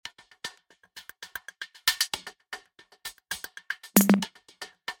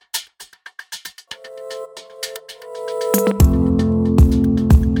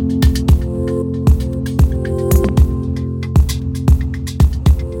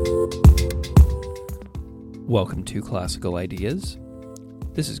Welcome to Classical Ideas.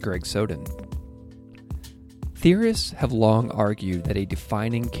 This is Greg Soden. Theorists have long argued that a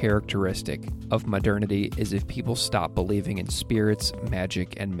defining characteristic of modernity is if people stop believing in spirits,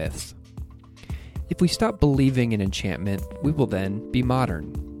 magic, and myths. If we stop believing in enchantment, we will then be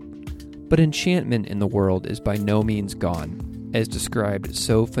modern. But enchantment in the world is by no means gone, as described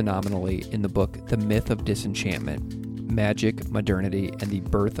so phenomenally in the book The Myth of Disenchantment, Magic, Modernity, and the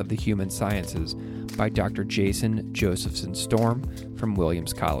Birth of the Human Sciences by Dr. Jason Josephson Storm from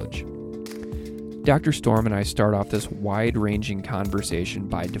Williams College. Dr. Storm and I start off this wide-ranging conversation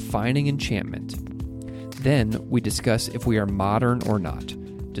by defining enchantment. Then we discuss if we are modern or not,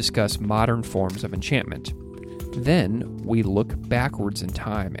 discuss modern forms of enchantment. Then we look backwards in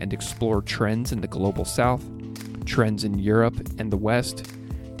time and explore trends in the global south, trends in Europe and the West,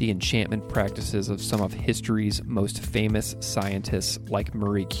 the enchantment practices of some of history's most famous scientists like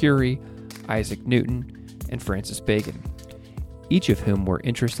Marie Curie, Isaac Newton, and Francis Bacon, each of whom were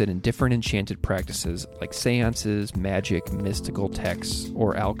interested in different enchanted practices like seances, magic, mystical texts,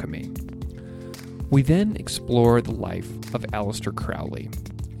 or alchemy. We then explore the life of Aleister Crowley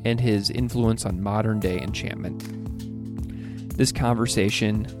and his influence on modern-day enchantment. This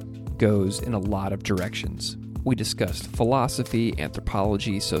conversation goes in a lot of directions. We discussed philosophy,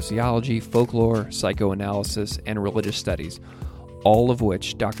 anthropology, sociology, folklore, psychoanalysis, and religious studies, all of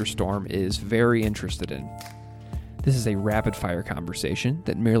which Dr. Storm is very interested in. This is a rapid-fire conversation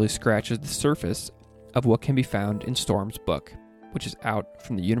that merely scratches the surface of what can be found in Storm's book, which is out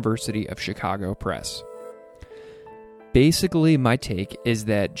from the University of Chicago Press. Basically, my take is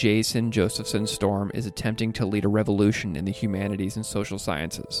that Jason Josephson Storm is attempting to lead a revolution in the humanities and social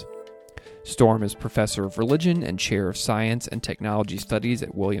sciences. Storm is professor of religion and chair of science and technology studies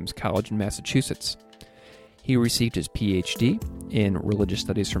at Williams College in Massachusetts. He received his PhD in religious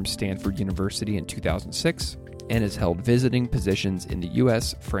studies from Stanford University in 2006 and has held visiting positions in the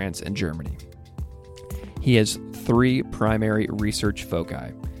US, France, and Germany. He has three primary research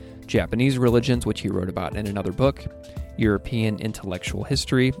foci: Japanese religions, which he wrote about in another book, European intellectual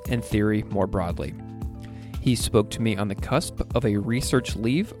history, and theory more broadly. He spoke to me on the cusp of a research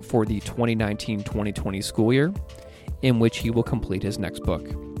leave for the 2019-2020 school year, in which he will complete his next book.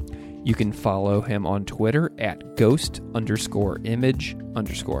 You can follow him on Twitter at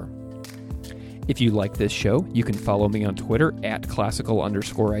ghost_image_. If you like this show, you can follow me on Twitter at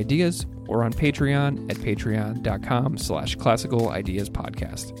classical_ideas or on Patreon at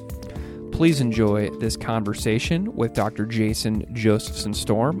patreon.com/classicalideaspodcast. Please enjoy this conversation with Dr. Jason Josephson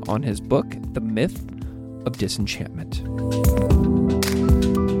Storm on his book, The Myth of Disenchantment.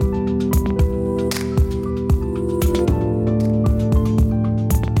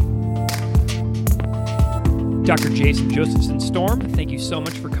 Dr. Jason Josephson Storm, thank you so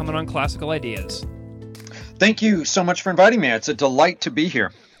much for coming on Classical Ideas. Thank you so much for inviting me. It's a delight to be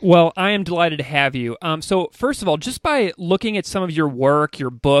here. Well, I am delighted to have you. So first of all, just by looking at some of your work,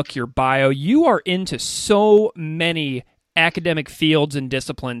 your book, your bio, you are into so many academic fields and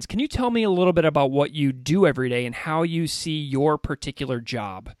disciplines. Can you tell me a little bit about what you do every day and how you see your particular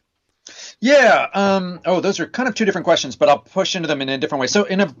job? Yeah. Those are kind of two different questions, but I'll push into them in a different way. So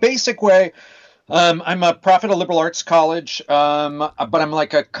in a basic way, I'm a prophet of liberal arts college, but I'm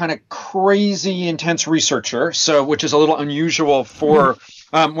like a kind of crazy intense researcher, so which is a little unusual for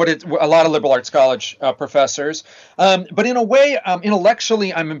a lot of liberal arts college professors. But in a way,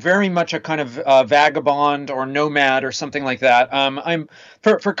 intellectually, I'm very much a kind of vagabond or nomad or something like that. I'm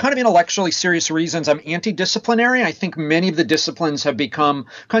for kind of intellectually serious reasons, I'm anti-disciplinary. I think many of the disciplines have become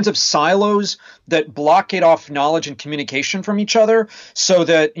kinds of silos that blockade off knowledge and communication from each other, so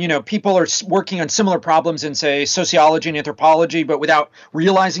that people are working on similar problems in, say, sociology and anthropology, but without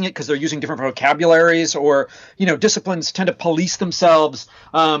realizing it because they're using different vocabularies, or disciplines tend to police themselves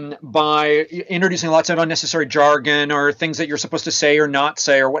by introducing lots of unnecessary jargon or things that you're supposed to say or not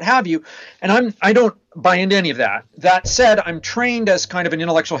say or what have you. And I don't buy into any of that. That said, I'm trained as kind of an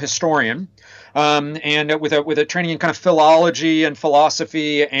intellectual historian, and with a training in kind of philology and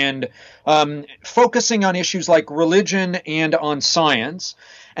philosophy, and focusing on issues like religion and on science.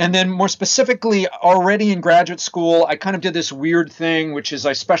 And then more specifically, already in graduate school, I kind of did this weird thing, which is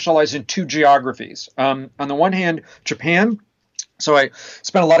I specialize in two geographies. On the one hand, Japan. So I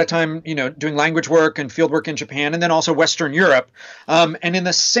spent a lot of time, doing language work and field work in Japan, and then also Western Europe. And in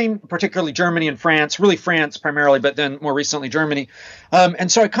the same, particularly Germany and France, really France primarily, but then more recently Germany. And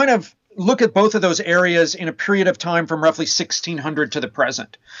so I kind of look at both of those areas in a period of time from roughly 1600 to the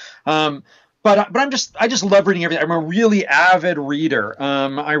present. but I just love reading everything. I'm a really avid reader.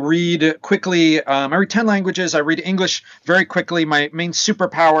 I read quickly. I read 10 languages. I read English very quickly. My main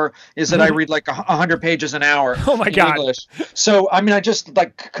superpower is that I read like 100 pages an hour Oh my in God. English. So, I mean, I just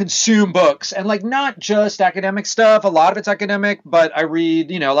like consume books, and like not just academic stuff. A lot of it's academic, but I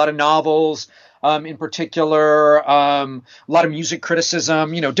read, a lot of novels. In particular, a lot of music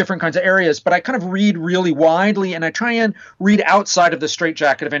criticism, different kinds of areas. But I kind of read really widely, and I try and read outside of the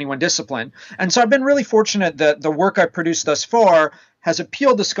straitjacket of any one discipline. And so I've been really fortunate that the work I've produced thus far has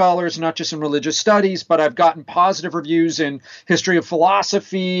appealed to scholars, not just in religious studies, but I've gotten positive reviews in history of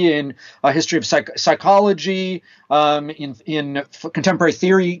philosophy, in history of psychology, in contemporary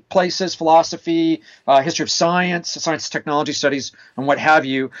theory places, philosophy, history of science technology studies, and what have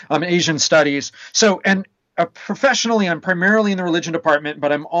you, Asian studies. So, and professionally, I'm primarily in the religion department,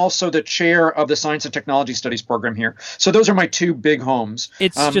 but I'm also the chair of the science and technology studies program here. So those are my two big homes.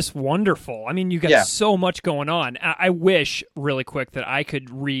 It's just wonderful. I mean, you got so much going on. I wish, really quick, that I could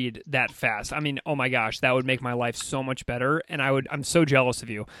read that fast. I mean, oh my gosh, that would make my life so much better, and I'm so jealous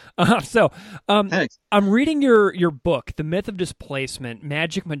of you. Thanks. I'm reading your book, The Myth of Displacement,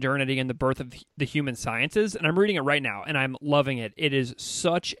 Magic, Modernity, and the Birth of the Human Sciences, and I'm reading it right now, and I'm loving it. It is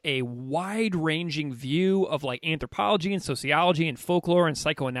such a wide-ranging view of like anthropology and sociology and folklore and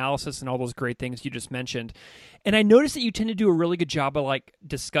psychoanalysis and all those great things you just mentioned. And I noticed that you tend to do a really good job of like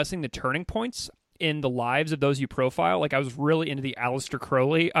discussing the turning points in the lives of those you profile. Like I was really into the Aleister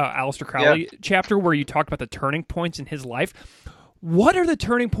Crowley chapter where you talked about the turning points in his life. What are the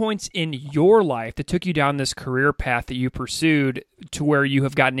turning points in your life that took you down this career path that you pursued to where you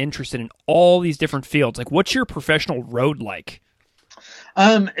have gotten interested in all these different fields? Like what's your professional road like?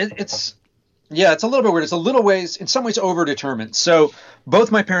 It's a little bit weird. It's a little ways, in some ways, overdetermined. So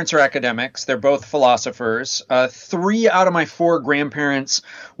both my parents are academics. They're both philosophers. 3 out of my 4 grandparents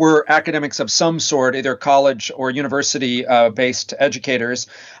were academics of some sort, either college or university-based educators.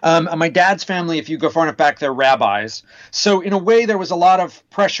 My dad's family, if you go far enough back, they're rabbis. So in a way, there was a lot of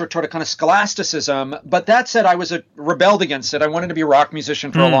pressure toward a kind of scholasticism. But that said, I rebelled against it. I wanted to be a rock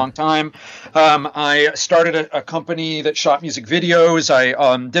musician for a long time. I started a company that shot music videos.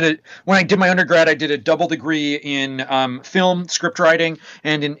 When I did my undergrad, I did a double degree in film script writing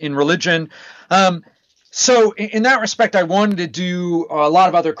and in religion. So in that respect, I wanted to do a lot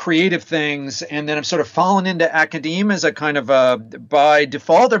of other creative things, and then I've sort of fallen into academia as a kind of by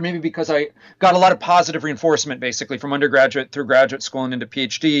default, or maybe because I got a lot of positive reinforcement, basically, from undergraduate through graduate school and into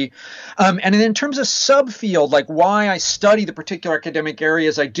PhD. And in terms of subfield, like why I study the particular academic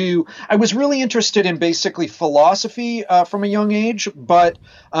areas I do, I was really interested in basically philosophy from a young age, but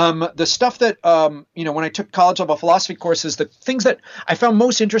the stuff that, when I took college level philosophy courses, the things that I found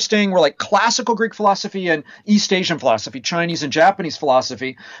most interesting were like classical Greek philosophy and East Asian philosophy, Chinese and Japanese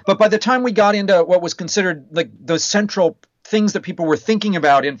philosophy. But by the time we got into what was considered like the central things that people were thinking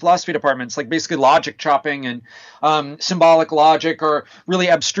about in philosophy departments, like basically logic chopping and symbolic logic, or really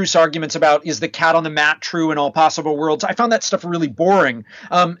abstruse arguments about is the cat on the mat true in all possible worlds, I found that stuff really boring.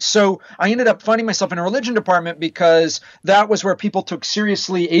 So I ended up finding myself in a religion department because that was where people took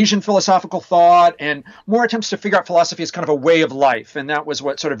seriously Asian philosophical thought and more attempts to figure out philosophy as kind of a way of life. And that was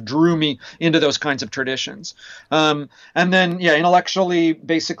what sort of drew me into those kinds of traditions. And then, intellectually,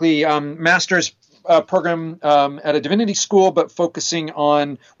 basically, master's program at a divinity school, but focusing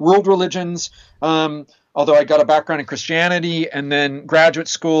on world religions. Although I got a background in Christianity, and then graduate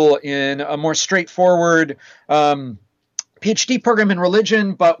school in a more straightforward PhD program in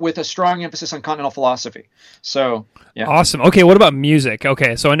religion, but with a strong emphasis on continental philosophy. So, yeah. Awesome. Okay, what about music?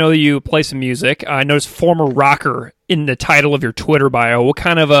 Okay, so I know that you play some music. I noticed former rocker in the title of your Twitter bio. What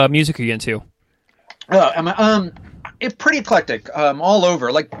kind of music are you into? It's pretty eclectic, all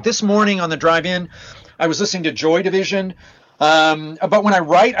over. Like this morning on the drive-in, I was listening to Joy Division. But when I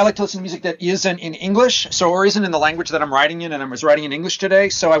write, I like to listen to music that isn't in English, or isn't in the language that I'm writing in, and I was writing in English today.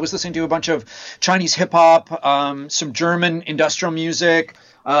 So I was listening to a bunch of Chinese hip-hop, some German industrial music,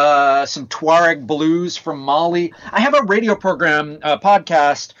 some Tuareg blues from Mali. I have a radio program,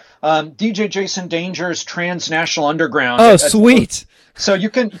 podcast, DJ Jason Danger's Transnational Underground. Oh, sweet. So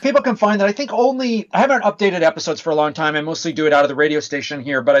people can find that. I think I haven't updated episodes for a long time. I mostly do it out of the radio station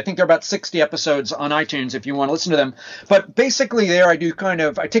here, but I think there are about 60 episodes on iTunes if you want to listen to them. But basically there I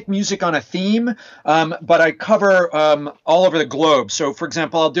take music on a theme, but I cover all over the globe. So for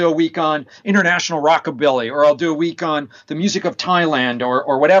example, I'll do a week on international rockabilly, or I'll do a week on the music of Thailand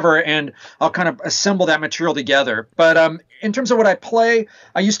or whatever, and I'll kind of assemble that material together. But in terms of what I play,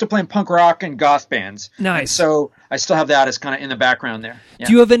 I used to play in punk rock and goth bands. Nice. And so I still have that as kind of in the background. on there. Yeah.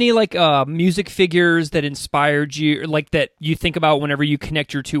 Do you have any like music figures that inspired you, or like that you think about whenever you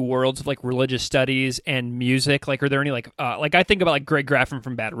connect your two worlds of like religious studies and music? Like, are there any like I think about like Greg Graffin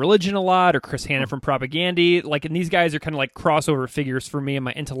from Bad Religion a lot, or Chris Hanna from Propagandy. Like, and these guys are kind of like crossover figures for me in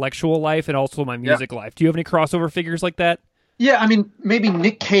my intellectual life and also my music life. Do you have any crossover figures like that? Yeah, I mean, maybe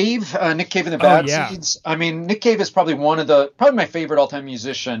Nick Cave and the Bad Seeds. I mean, Nick Cave is probably probably my favorite all-time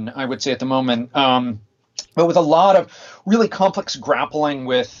musician, I would say at the moment. But with a lot of really complex grappling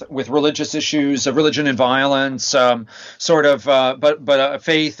with religious issues of religion and violence, but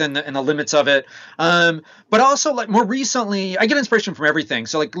faith and the limits of it. But also, like, more recently, I get inspiration from everything.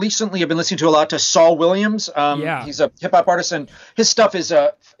 So, like, recently I've been listening to a lot to Saul Williams. He's a hip hop artist, and his stuff is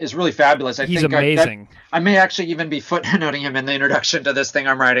really fabulous. He's amazing. I may actually even be footnoting him in the introduction to this thing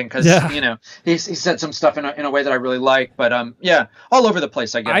I'm writing because he said some stuff in a way that I really like. But all over the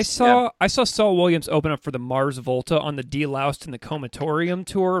place, I guess. I saw Saul Williams open up for the Mars Volta on the De-Loused and the Comatorium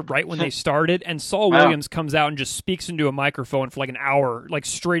tour right when they started, and Saul Williams comes out and just speaks into a microphone for like an hour, like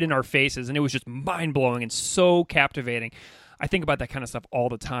straight in our faces, and it was just mind blowing and so captivating. I think about that kind of stuff all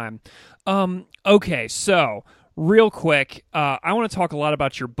the time. Okay, so real quick, I want to talk a lot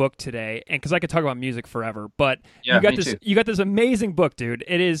about your book today, and because I could talk about music forever, but you got this amazing book, dude.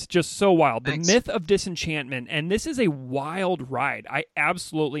 It is just so wild. Thanks. The Myth of Disenchantment, and this is a wild ride. I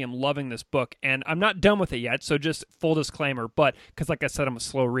absolutely am loving this book, and I'm not done with it yet, so just full disclaimer, but because like I said, I'm a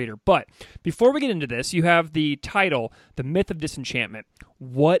slow reader. But before we get into this, you have the title, The Myth of Disenchantment.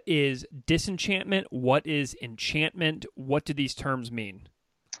 What is disenchantment? What is enchantment? What do these terms mean?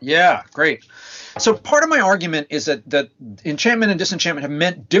 Yeah, great. So part of my argument is that enchantment and disenchantment have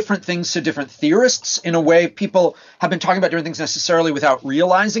meant different things to different theorists in a way people have been talking about different things necessarily without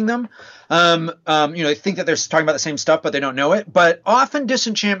realizing them. They think that they're talking about the same stuff, but they don't know it. But often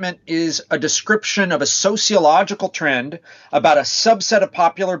disenchantment is a description of a sociological trend about a subset of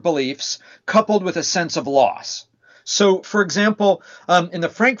popular beliefs coupled with a sense of loss. So, for example, in the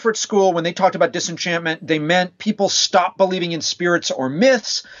Frankfurt School, when they talked about disenchantment, they meant people stopped believing in spirits or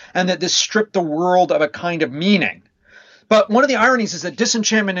myths, and that this stripped the world of a kind of meaning. But one of the ironies is that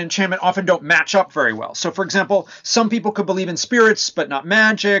disenchantment and enchantment often don't match up very well. So, for example, some people could believe in spirits but not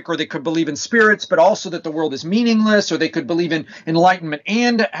magic, or they could believe in spirits but also that the world is meaningless, or they could believe in enlightenment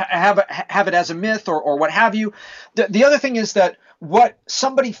and have it as a myth, or what have you. The other thing is that what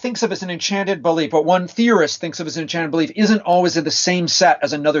somebody thinks of as an enchanted belief, what one theorist thinks of as an enchanted belief, isn't always in the same set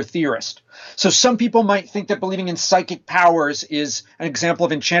as another theorist. So some people might think that believing in psychic powers is an example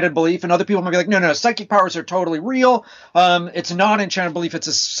of enchanted belief, and other people might be like, no, psychic powers are totally real. It's not enchanted belief, it's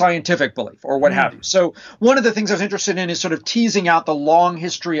a scientific belief, or what have you. So one of the things I was interested in is sort of teasing out the long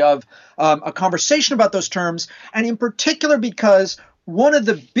history of a conversation about those terms, and in particular because one of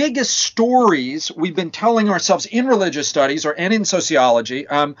the biggest stories we've been telling ourselves in religious studies and in sociology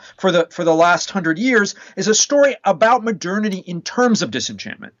for the last 100 years is a story about modernity in terms of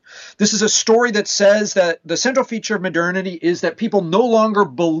disenchantment. This is a story that says that the central feature of modernity is that people no longer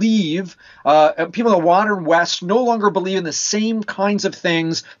believe, people in the modern West no longer believe in the same kinds of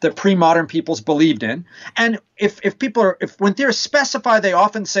things that pre-modern peoples believed in. And if when theorists specify, they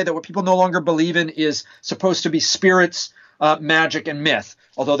often say that what people no longer believe in is supposed to be spirits, magic, and myth,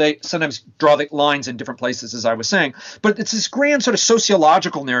 although they sometimes draw the lines in different places, as I was saying. But it's this grand sort of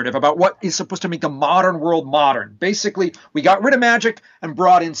sociological narrative about what is supposed to make the modern world modern. Basically, we got rid of magic and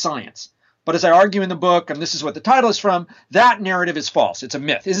brought in science. But as I argue in the book, and this is what the title is from, that narrative is false. It's a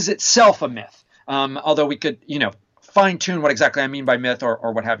myth. It is itself a myth. Although we could, fine-tune what exactly I mean by myth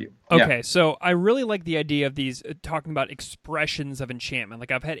or what have you. Okay, so I really like the idea of these talking about expressions of enchantment.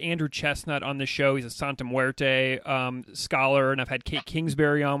 Like, I've had Andrew Chestnut on the show. He's a Santa Muerte scholar, and I've had Kate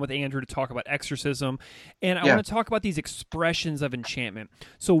Kingsbury on with Andrew to talk about exorcism. And I want to talk about these expressions of enchantment.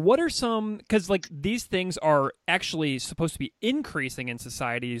 So what are some, because like these things are actually supposed to be increasing in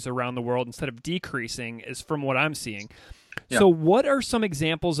societies around the world instead of decreasing, is from what I'm seeing. Yeah. So what are some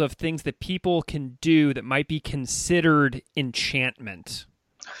examples of things that people can do that might be considered enchantment?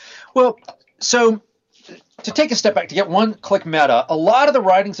 Well, so to take a step back, to get one click meta, a lot of the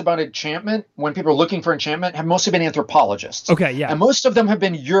writings about enchantment, when people are looking for enchantment, have mostly been anthropologists. Okay, yeah. And most of them have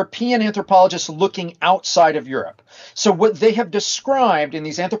been European anthropologists looking outside of Europe. So what they have described in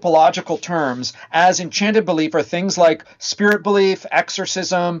these anthropological terms as enchanted belief are things like spirit belief,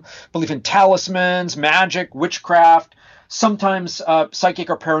 exorcism, belief in talismans, magic, witchcraft, sometimes psychic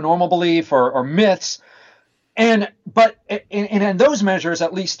or paranormal belief or myths. But in those measures,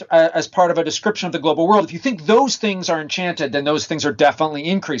 at least as part of a description of the global world, if you think those things are enchanted, then those things are definitely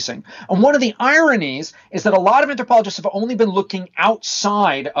increasing. And one of the ironies is that a lot of anthropologists have only been looking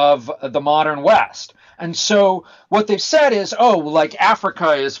outside of the modern West. And so what they've said is, oh, like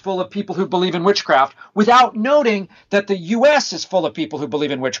Africa is full of people who believe in witchcraft, without noting that the US is full of people who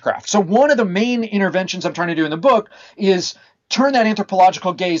believe in witchcraft. So one of the main interventions I'm trying to do in the book is turn that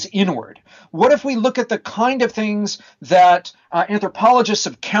anthropological gaze inward. What if we look at the kind of things that anthropologists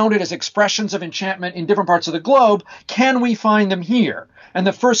have counted as expressions of enchantment in different parts of the globe? Can we find them here? And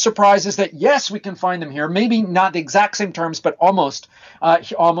the first surprise is that, yes, we can find them here. Maybe not the exact same terms, but almost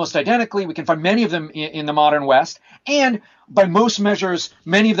identically. We can find many of them in the modern West. And by most measures,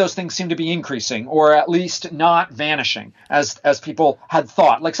 many of those things seem to be increasing, or at least not vanishing as people had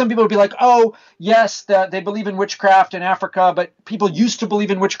thought. Like some people would be like, oh, yes, they believe in witchcraft in Africa, but people used to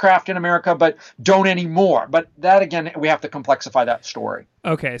believe in witchcraft in America, but don't anymore. But that, again, we have to complexify that story.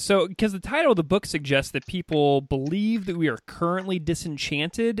 Okay, so because the title of the book suggests that people believe that we are currently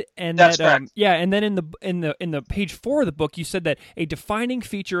disenchanted, and that's correct. And then in the page 4 of the book, you said that a defining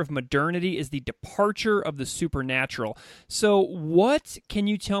feature of modernity is the departure of the supernatural. So, what can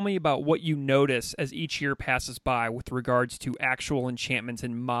you tell me about what you notice as each year passes by with regards to actual enchantments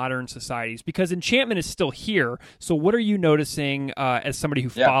in modern societies? Because enchantment is still here. So, what are you noticing as somebody who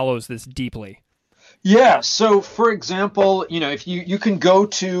follows this deeply? Yeah. So, for example, if you can go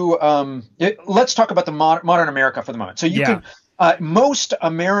to, let's talk about the modern America for the moment. So you can, most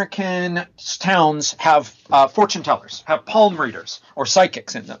American towns have fortune tellers, have palm readers or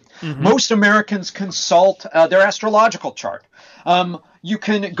psychics in them. Mm-hmm. Most Americans consult their astrological chart. You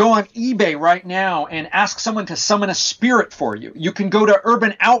can go on eBay right now and ask someone to summon a spirit for you. You can go to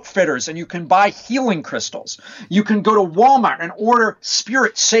Urban Outfitters and you can buy healing crystals. You can go to Walmart and order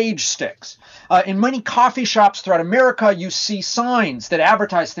spirit sage sticks. In many coffee shops throughout America, you see signs that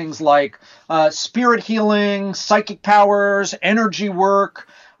advertise things like spirit healing, psychic powers, energy work,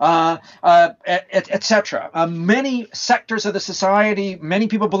 etc. Many sectors of the society, many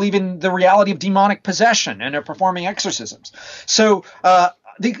people believe in the reality of demonic possession and are performing exorcisms. So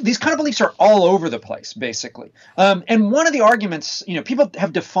these kind of beliefs are all over the place, basically. And one of the arguments, people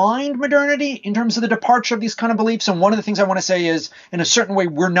have defined modernity in terms of the departure of these kind of beliefs. And one of the things I want to say is, in a certain way,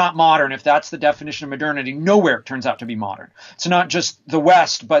 we're not modern. If that's the definition of modernity, nowhere turns out to be modern. It's not just the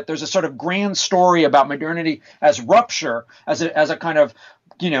West, but there's a sort of grand story about modernity as rupture, as a kind of,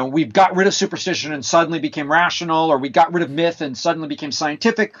 we've got rid of superstition and suddenly became rational, or we got rid of myth and suddenly became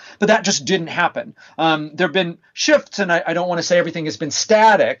scientific, but that just didn't happen. There have been shifts, and I don't want to say everything has been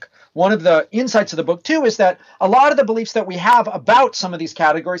static. One of the insights of the book, too, is that a lot of the beliefs that we have about some of these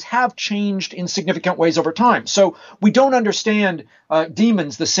categories have changed in significant ways over time. So we don't understand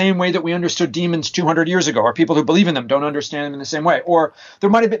demons the same way that we understood demons 200 years ago, or people who believe in them don't understand them in the same way. Or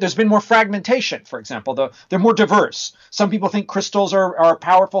there's been more fragmentation, for example. They're more diverse. Some people think crystals are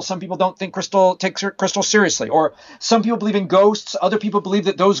powerful. Some people don't think takes crystals seriously. Or some people believe in ghosts. Other people believe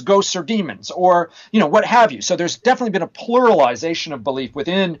that those ghosts are demons, or, what have you. So there's definitely been a pluralization of belief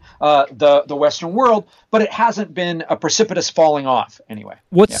within the Western world, but it hasn't been a precipitous falling off anyway.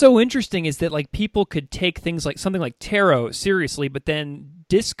 What's so interesting is that people could take things like something like tarot seriously, but then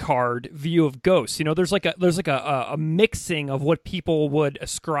discard view of ghosts. There's a mixing of what people would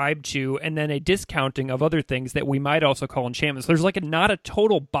ascribe to, and then a discounting of other things that we might also call enchantments. There's not a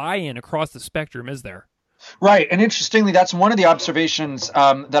total buy-in across the spectrum, is there? Right, and interestingly, that's one of the observations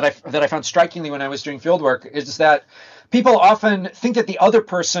that I found strikingly when I was doing field work, is that people often think that the other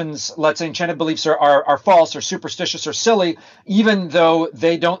person's, let's say, enchanted beliefs are false or superstitious or silly, even though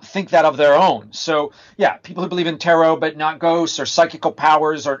they don't think that of their own. So, yeah, people who believe in tarot but not ghosts, or psychical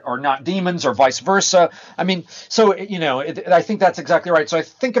powers or not demons, or vice versa. I mean, so, I think that's exactly right. So I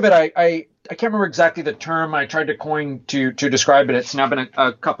think of it, I can't remember exactly the term I tried to coin to describe it. It's now been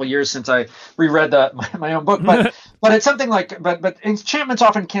a couple of years since I reread my own book, but it's something like, but enchantments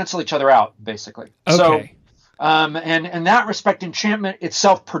often cancel each other out, basically. Okay. So, and in that respect, enchantment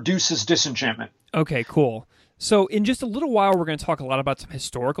itself produces disenchantment. Okay, cool. So in just a little while, we're going to talk a lot about some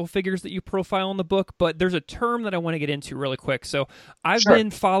historical figures that you profile in the book, but there's a term that I want to get into really quick. So I've been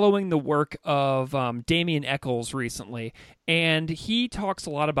following the work of Damien Eccles recently, and he talks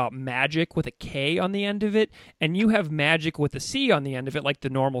a lot about magic with a K on the end of it, and you have magic with a C on the end of it, like the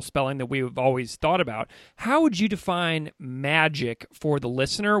normal spelling that we've always thought about. How would you define magic for the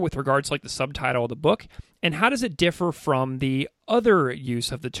listener with regards to the subtitle of the book, and how does it differ from the other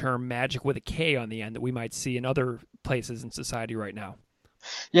use of the term magic with a K on the end that we might see in other places in society right now?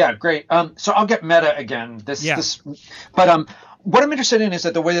 Yeah, great. So I'll get meta again. But what I'm interested in is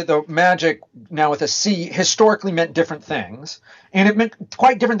that the way that the magic, now with a C, historically meant different things, and it meant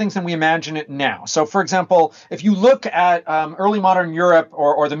quite different things than we imagine it now. So, for example, if you look at early modern Europe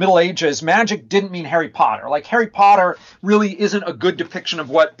or the Middle Ages, magic didn't mean Harry Potter. Like, Harry Potter really isn't a good depiction of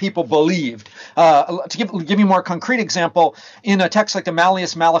what people believed. To give you a more concrete example, in a text like the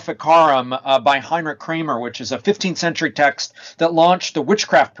Malleus Maleficarum by Heinrich Kramer, which is a 15th century text that launched the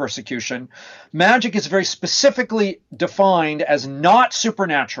witchcraft persecution, magic is very specifically defined as not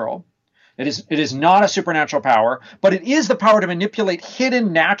supernatural. It is not a supernatural power, but it is the power to manipulate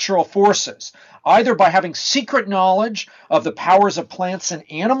hidden natural forces, either by having secret knowledge of the powers of plants and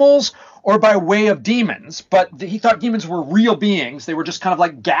animals or by way of demons. But he thought demons were real beings. They were just kind of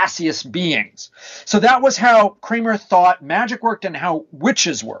like gaseous beings. So that was how Kramer thought magic worked and how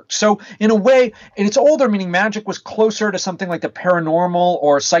witches worked. So in a way, and it's older, meaning magic was closer to something like the paranormal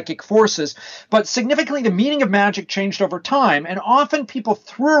or psychic forces. But significantly, the meaning of magic changed over time. And often people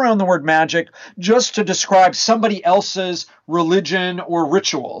threw around the word magic just to describe somebody else's religion or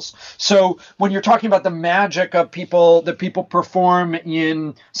rituals. So when you're talking about the magic of people that people perform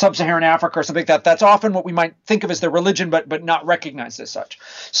in sub-Saharan Africa or something like that, that's often what we might think of as their religion, but not recognized as such.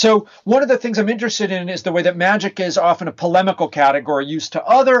 So one of the things I'm interested in is the way that magic is often a polemical category used to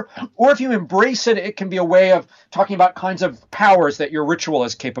other, or if you embrace it, it can be a way of talking about kinds of powers that your ritual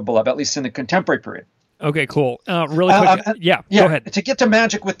is capable of, at least in the contemporary period. Okay, cool. Really quick. Go ahead. To get to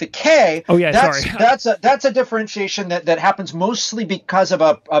magic with the K. Oh yeah, sorry. That's a differentiation that happens mostly because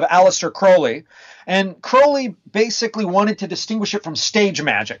of Aleister Crowley, and Crowley basically wanted to distinguish it from stage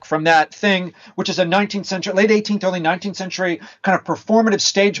magic, from that thing which is a 19th century, late 18th, early 19th century kind of performative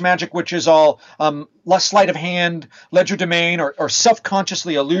stage magic, which is all less sleight of hand, legerdemain, or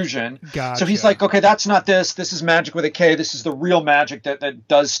self-consciously illusion. Gotcha. So he's like, okay, that's not this. This is magic with a K. This is the real magic that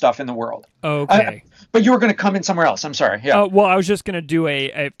does stuff in the world. Okay. But you were going to come in somewhere else. I'm sorry. Yeah. Well, I was just going to do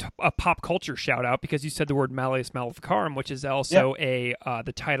a pop culture shout out because you said the word Malleus Maleficarum, which is also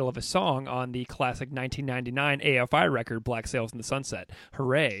the title of a song on the classic 1999 AFI record, Black Sails in the Sunset.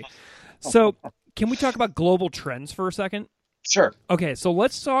 Hooray. So can we talk about global trends for a second? Sure. Okay, so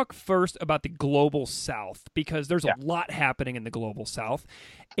let's talk first about the global south, because there's a lot happening in the global south.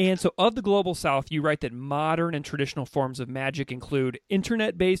 And so of the global south, you write that modern and traditional forms of magic include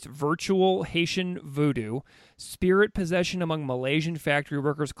internet-based virtual Haitian voodoo, spirit possession among Malaysian factory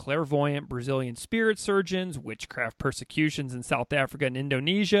workers, clairvoyant Brazilian spirit surgeons, witchcraft persecutions in South Africa and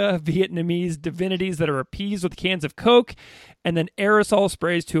Indonesia, Vietnamese divinities that are appeased with cans of Coke, and then aerosol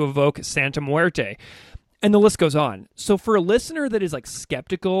sprays to evoke Santa Muerte. And the list goes on. So for a listener that is like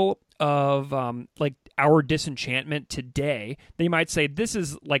skeptical of like our disenchantment today, they might say this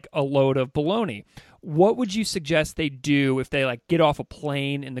is like a load of baloney. What would you suggest they do if they like get off a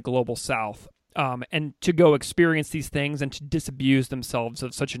plane in the global south and to go experience these things and to disabuse themselves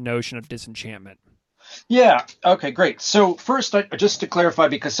of such a notion of disenchantment? Yeah. Okay, great. So first, just to clarify,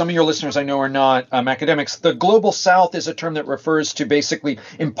 because some of your listeners I know are not academics, the global south is a term that refers to basically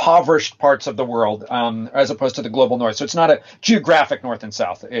impoverished parts of the world as opposed to the global north. So it's not a geographic north and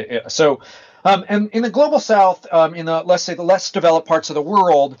south. And in the global south, in the, let's say, the less developed parts of the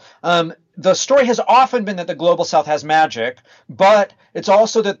world, the story has often been that the global south has magic, but it's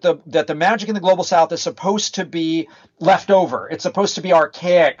also that the magic in the global south is supposed to be left over. It's supposed to be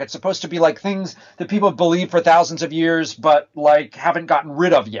archaic. It's supposed to be like things that people have believed for thousands of years, but like haven't gotten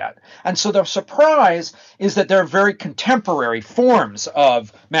rid of yet. And so the surprise is that there are very contemporary forms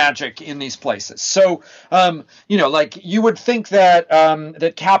of magic in these places. So, like you would think that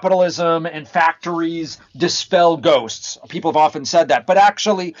that capitalism and factories dispel ghosts. People have often said that, but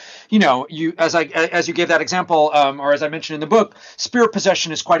actually, you as you gave that example, or as I mentioned in the book, spirit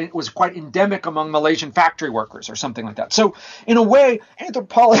possession was quite endemic among Malaysian factory workers or something like that. So in a way,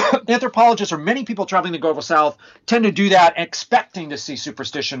 anthropologists or many people traveling the global south tend to do that expecting to see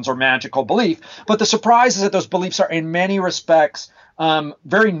superstitions or magical belief. But the surprise is that those beliefs are in many respects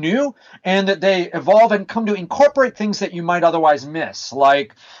very new, and that they evolve and come to incorporate things that you might otherwise miss,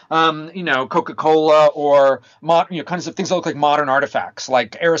 like Coca-Cola or kinds of things that look like modern artifacts,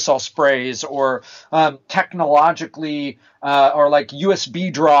 like aerosol sprays or technologically or like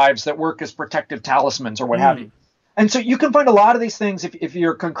USB drives that work as protective talismans or what have you. And so you can find a lot of these things if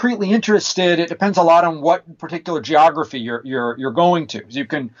you're concretely interested. It depends a lot on what particular geography you're going to. You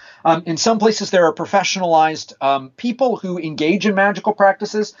can, in some places, there are professionalized people who engage in magical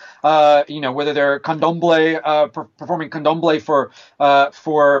practices. Whether they're candomblé, performing candomblé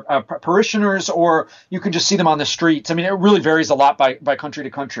for parishioners, or you can just see them on the streets. I mean, it really varies a lot by country to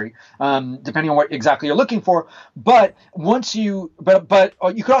country, depending on what exactly you're looking for. But you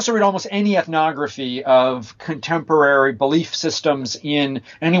could also read almost any ethnography of contemporary contemporary belief systems in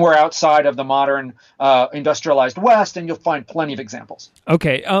anywhere outside of the modern industrialized West, and you'll find plenty of examples.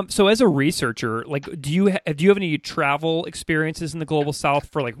 Okay, so as a researcher, like, do you have any travel experiences in the global South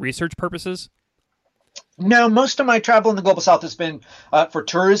for like research purposes? No, most of my travel in the global South has been for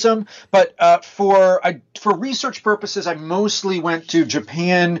tourism, but for research purposes, I mostly went to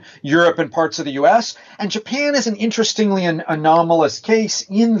Japan, Europe, and parts of the U.S. And Japan is an interestingly anomalous case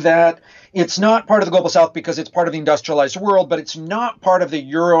in that it's not part of the global South because it's part of the industrialized world, but it's not part of the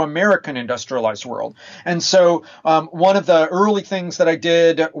Euro-American industrialized world. And so one of the early things that I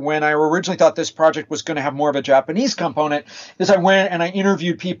did when I originally thought this project was going to have more of a Japanese component is I went and I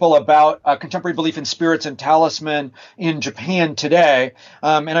interviewed people about contemporary belief in spirits and talisman in Japan today.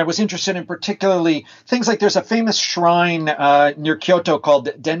 And I was interested in particularly things like there's a famous shrine near Kyoto called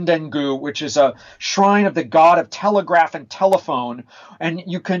Dendengu, which is a shrine of the god of telegraph and telephone. And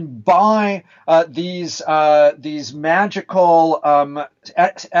you can buy these magical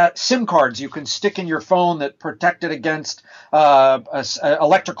SIM cards you can stick in your phone that protect it against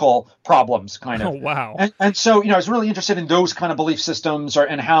electrical problems, kind of. Oh, wow. And so, I was really interested in those kind of belief systems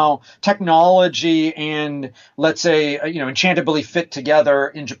and how technology and, let's say, enchanted belief fit together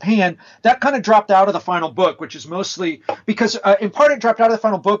in Japan. That kind of dropped out of the final book, which is mostly because, in part, it dropped out of the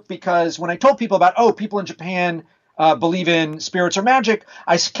final book because when I told people about, people in Japan believe in spirits or magic,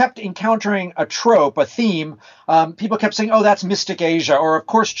 I kept encountering a trope, a theme. People kept saying, that's Mystic Asia, or of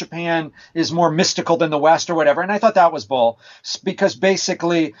course Japan is more mystical than the West or whatever. And I thought that was bull because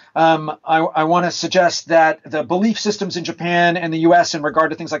basically I want to suggest that the belief systems in Japan and the US in regard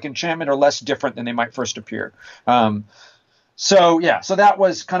to things like enchantment are less different than they might first appear. So that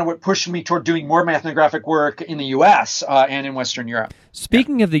was kind of what pushed me toward doing more ethnographic work in the U.S. And in Western Europe.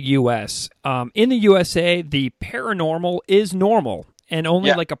 Speaking of the U.S., in the USA, the paranormal is normal, and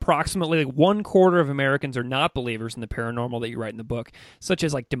only approximately 1/4 of Americans are not believers in the paranormal that you write in the book, such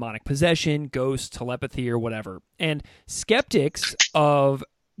as like demonic possession, ghosts, telepathy, or whatever. And skeptics of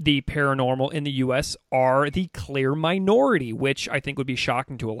the paranormal in the U.S. are the clear minority, which I think would be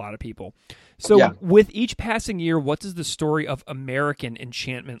shocking to a lot of people. So with each passing year, what does the story of American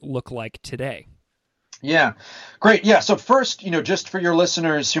enchantment look like today? Yeah, great. Yeah. So first, just for your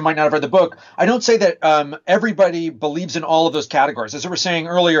listeners who might not have read the book, I don't say that everybody believes in all of those categories. As I was saying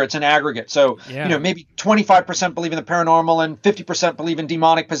earlier, it's an aggregate. So, maybe 25% believe in the paranormal and 50% believe in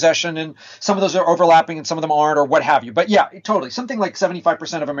demonic possession. And some of those are overlapping and some of them aren't or what have you. But yeah, totally. Something like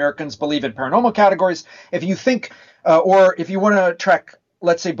 75% of Americans believe in paranormal categories. If you think or if you want to track,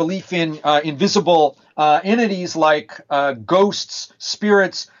 let's say, belief in invisible entities like ghosts,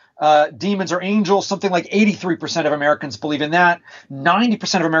 spirits, demons or angels, something like 83% of Americans believe in that.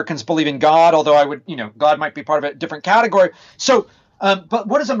 90% of Americans believe in God, although I would, God might be part of a different category. So, but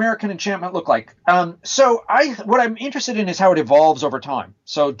what does American enchantment look like? What I'm interested in is how it evolves over time.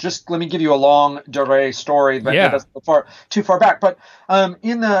 So just let me give you a long durée story, but that doesn't go too far back. But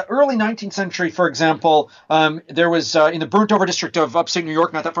in the early 19th century, for example, there was in the burnt over district of upstate New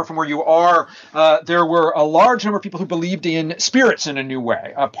York, not that far from where you are, there were a large number of people who believed in spirits in a new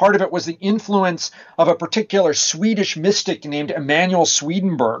way. Part of it was the influence of a particular Swedish mystic named Emanuel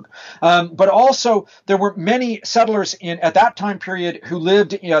Swedenborg. But also there were many settlers at that time period who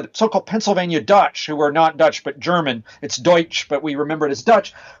lived, the so-called Pennsylvania Dutch, who were not Dutch but German. It's Deutsch, but we remember it as Dutch.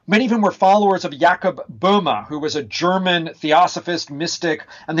 Many of them were followers of Jacob Boehme, who was a German theosophist, mystic,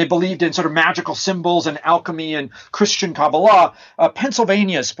 and they believed in sort of magical symbols and alchemy and Christian Kabbalah.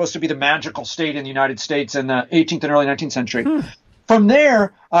 Pennsylvania is supposed to be the magical state in the United States in the 18th and early 19th century. From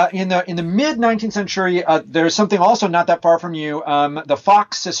there, in the mid 19th century, there's something also not that far from you, the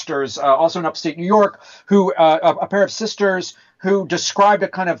Fox sisters, also in upstate New York, who a pair of sisters who described a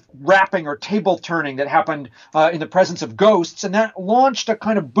kind of rapping or table turning that happened in the presence of ghosts, and that launched a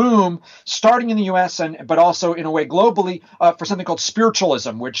kind of boom, starting in the U.S. but also in a way globally, for something called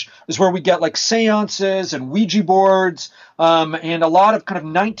spiritualism, which is where we get like seances and Ouija boards, and a lot of kind of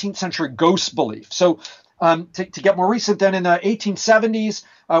 19th century ghost belief. So to get more recent, then in the 1870s,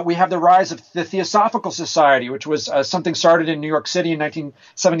 we have the rise of the Theosophical Society, which was something started in New York City in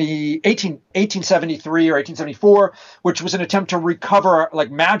 1873 or 1874, which was an attempt to recover like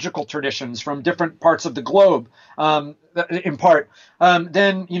magical traditions from different parts of the globe, in part.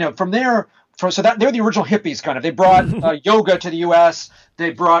 Then, from there, so that they're the original hippies, kind of. They brought yoga to the U.S.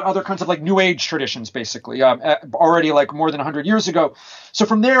 they brought other kinds of like New Age traditions, basically, already like more than 100 years ago. So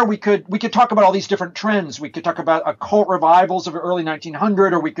from there, we could talk about all these different trends. We could talk about occult revivals of the early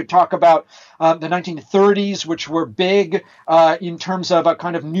 1900, or we could talk about the 1930s, which were big in terms of a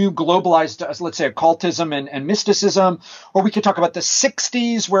kind of new globalized, let's say, occultism and mysticism. Or we could talk about the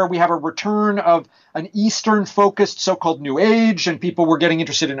 60s, where we have a return of an Eastern-focused so-called New Age, and people were getting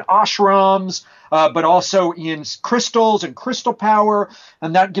interested in ashrams, but also in crystals and crystal power.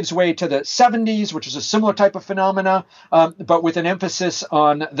 And that gives way to the 70s, which is a similar type of phenomena, but with an emphasis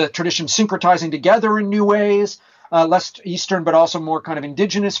on the tradition syncretizing together in new ways, less Eastern, but also more kind of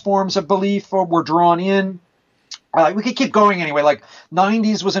indigenous forms of belief were drawn in. We could keep going anyway. Like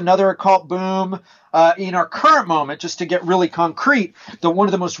 90s was another occult boom. In our current moment, just to get really concrete, one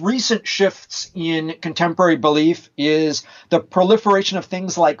of the most recent shifts in contemporary belief is the proliferation of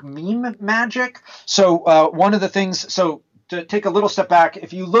things like meme magic. So one of the things, so to take a little step back,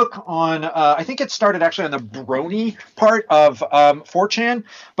 if you look on, I think it started actually on the Brony part of 4chan.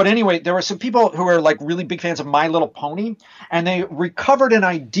 But anyway, there were some people who were like really big fans of My Little Pony, and they recovered an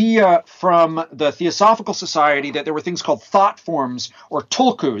idea from the Theosophical Society that there were things called thought forms or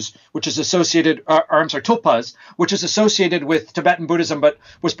tulkus, which is associated, tulpas, which is associated with Tibetan Buddhism, but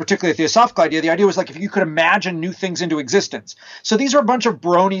was particularly a theosophical idea. The idea was like if you could imagine new things into existence. So these are a bunch of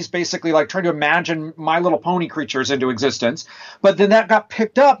bronies basically like trying to imagine My Little Pony creatures into existence. But then that got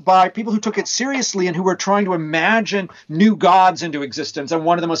picked up by people who took it seriously and who were trying to imagine new gods into existence. And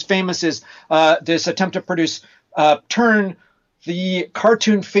one of the most famous is this attempt to turn the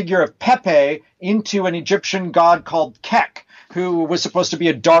cartoon figure of Pepe into an Egyptian god called Kek, who was supposed to be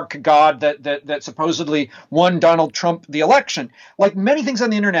a dark god that supposedly won Donald Trump the election. Like many things on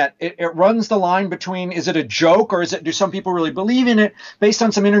the internet, it runs the line between, is it a joke or do some people really believe in it? Based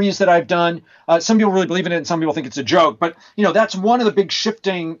on some interviews that I've done, some people really believe in it and some people think it's a joke. But, that's one of the big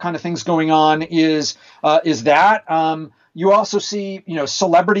shifting kind of things going on is that. You also see,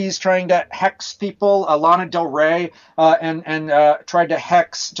 celebrities trying to hex people. Lana Del Rey tried to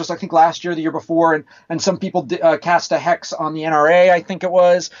hex just I think last year, the year before, and some people cast a hex on the NRA, I think it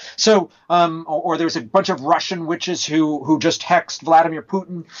was. So, or there's a bunch of Russian witches who just hexed Vladimir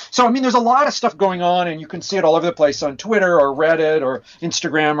Putin. So, there's a lot of stuff going on, and you can see it all over the place on Twitter or Reddit or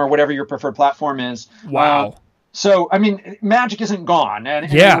Instagram or whatever your preferred platform is. Wow. So, magic isn't gone, and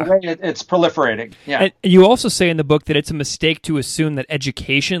in a way it's proliferating. Yeah. And you also say in the book that it's a mistake to assume that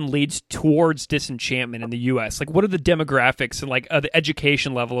education leads towards disenchantment in the U.S. Like, what are the demographics and the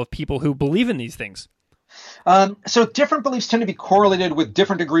education level of people who believe in these things? So different beliefs tend to be correlated with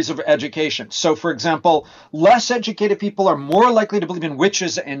different degrees of education. So, for example, less educated people are more likely to believe in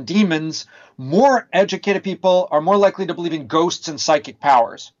witches and demons. More educated people are more likely to believe in ghosts and psychic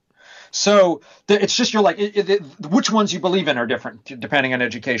powers. So it's just which ones you believe in are different depending on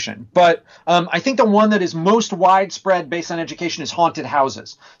education. But I think the one that is most widespread based on education is haunted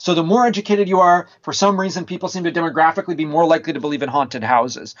houses. So the more educated you are, for some reason, people seem to demographically be more likely to believe in haunted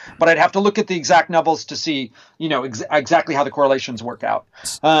houses. But I'd have to look at the exact numbers to see, exactly how the correlations work out.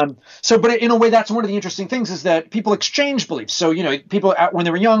 But in a way, that's one of the interesting things is that people exchange beliefs. So, people when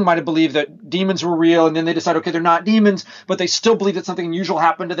they were young might have believed that demons were real, and then they decide, okay, they're not demons, but they still believe that something unusual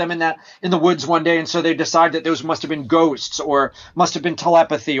happened to them in the woods one day, and so they decide that those must have been ghosts or must have been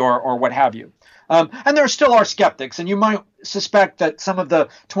telepathy or what have you. And there still are skeptics, and you might suspect that some of the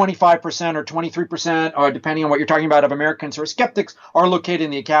 25% or 23%, or depending on what you're talking about, of Americans who are skeptics are located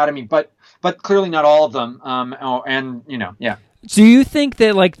in the academy, but clearly not all of them. Yeah. Do you think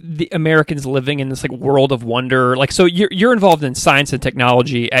that the Americans living in this world of wonder, so you're involved in science and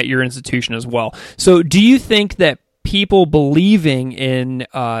technology at your institution as well. So do you think that people believing in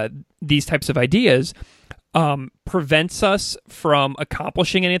these types of ideas prevents us from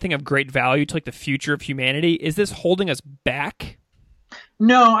accomplishing anything of great value to the future of humanity? Is this holding us back?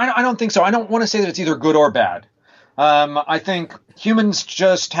 No, I don't think so. I don't want to say that it's either good or bad. I think humans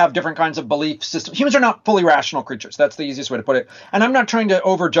just have different kinds of belief systems. Humans are not fully rational creatures. That's the easiest way to put it. And I'm not trying to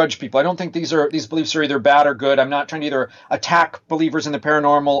overjudge people. I don't think these beliefs are either bad or good. I'm not trying to either attack believers in the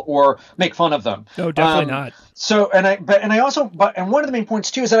paranormal or make fun of them. No, definitely not. So, and one of the main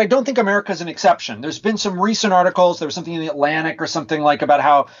points too is that I don't think America is an exception. There's been some recent articles. There was something in the Atlantic or something about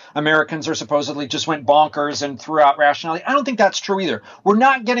how Americans are supposedly just went bonkers and threw out rationality. I don't think that's true either. We're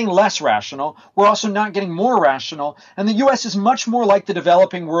not getting less rational. We're also not getting more rational. And the U.S. is much more like the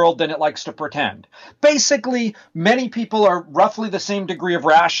developing world than it likes to pretend. Basically, many people are roughly the same degree of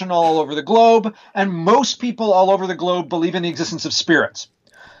rational all over the globe, and most people all over the globe believe in the existence of spirits.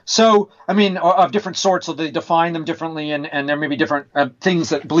 So, I mean, of different sorts, so they define them differently, and there may be different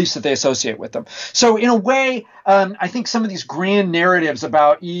beliefs that they associate with them. So, in a way, I think some of these grand narratives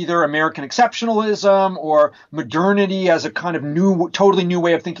about either American exceptionalism or modernity as a kind of totally new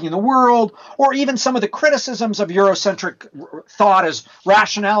way of thinking in the world, or even some of the criticisms of Eurocentric thought as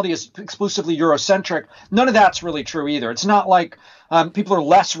rationality is exclusively Eurocentric, none of that's really true either. It's not like people are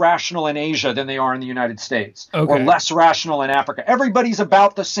less rational in Asia than they are in the United States, or less rational in Africa. Everybody's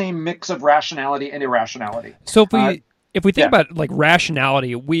about the same mix of rationality and irrationality. So if we think about like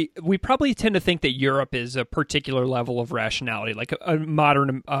rationality, we probably tend to think that Europe is a particular level of rationality. Like a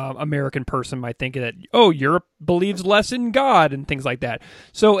modern American person might think that, oh, Europe believes less in God and things like that.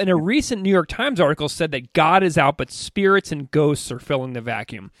 So in a recent New York Times article said that God is out, but spirits and ghosts are filling the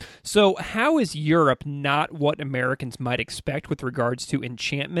vacuum. So how is Europe not what Americans might expect with regards to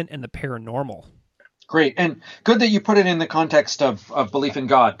enchantment and the paranormal? Great. And good that you put it in the context of belief in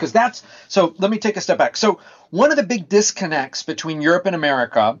God, because so let me take a step back. So one of the big disconnects between Europe and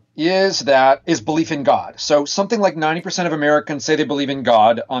America is belief in God. So something like 90% of Americans say they believe in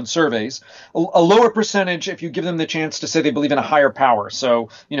God on surveys. A lower percentage if you give them the chance to say they believe in a higher power. So,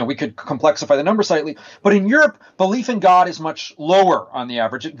 we could complexify the number slightly. But in Europe, belief in God is much lower on the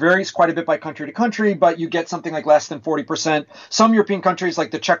average. It varies quite a bit by country to country, but you get something like less than 40%. Some European countries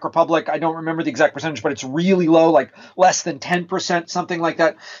like the Czech Republic, I don't remember the exact percentage, but it's really low, like less than 10%, something like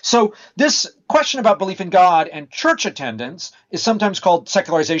that. So this question about belief in God and church attendance is sometimes called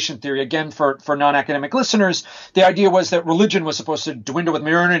secularization theory. Again, for non-academic listeners, the idea was that religion was supposed to dwindle with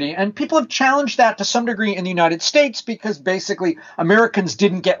modernity. And people have challenged that to some degree in the United States because basically Americans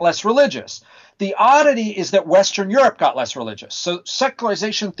didn't get less religious. The oddity is that Western Europe got less religious. So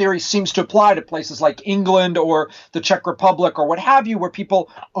secularization theory seems to apply to places like England or the Czech Republic or what have you, where people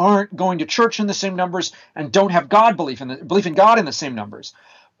aren't going to church in the same numbers and don't have belief in God in the same numbers.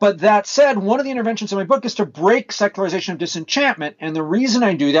 But that said, one of the interventions in my book is to break secularization of disenchantment. And the reason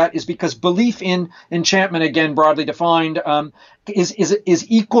I do that is because belief in enchantment, again, broadly defined, is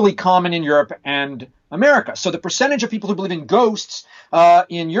equally common in Europe and America. So the percentage of people who believe in ghosts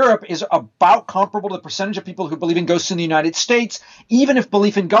in Europe is about comparable to the percentage of people who believe in ghosts in the United States, even if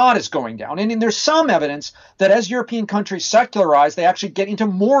belief in God is going down. And there's some evidence that as European countries secularize, they actually get into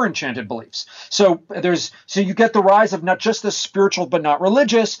more enchanted beliefs. So you get the rise of not just the spiritual but not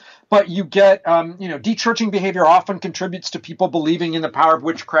religious, but you get de-churching behavior often contributes to people believing in the power of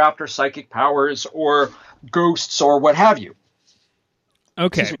witchcraft or psychic powers or ghosts or what have you.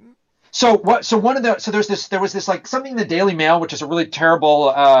 Okay. So there was this like something in the Daily Mail, which is a really terrible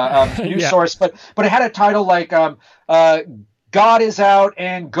news source, but it had a title like God is out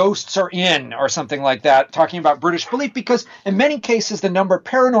and ghosts are in, or something like that, talking about British belief, because in many cases the number of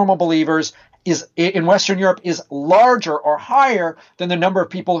paranormal believers in Western Europe is larger or higher than the number of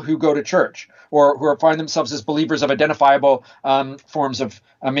people who go to church or who find themselves as believers of identifiable forms of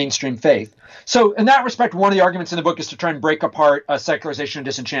mainstream faith. So in that respect, one of the arguments in the book is to try and break apart secularization and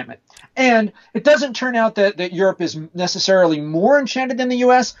disenchantment. And it doesn't turn out that Europe is necessarily more enchanted than the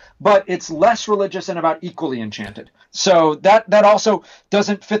U.S., but it's less religious and about equally enchanted. So that also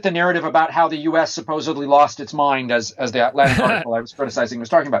doesn't fit the narrative about how the U.S. supposedly lost its mind, as the Atlantic article I was criticizing was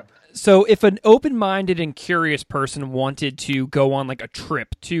talking about. So if an open-minded and curious person wanted to go on like a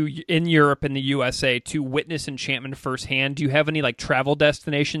trip in Europe and the USA to witness enchantment firsthand, do you have any like travel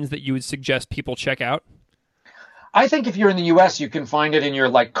destinations that you would suggest people check out? I think if you're in the U.S., you can find it in your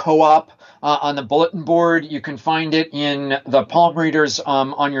like co-op on the bulletin board. You can find it in the palm readers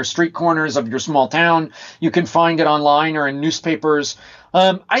on your street corners of your small town. You can find it online or in newspapers.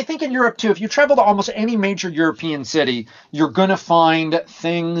 I think in Europe, too, if you travel to almost any major European city, you're going to find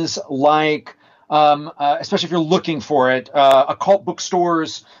things like, especially if you're looking for it, occult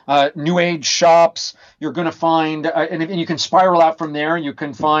bookstores, New Age shops. You're going to find, and you can spiral out from there. You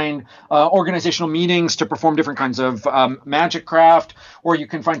can find organizational meetings to perform different kinds of magic craft, or you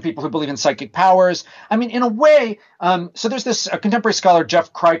can find people who believe in psychic powers. I mean, in a way, so there's this contemporary scholar,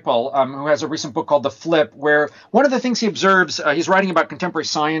 Jeff Kripal, who has a recent book called The Flip, where one of the things he observes, he's writing about contemporary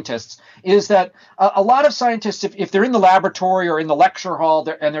scientists, is that a lot of scientists, if they're in the laboratory or in the lecture hall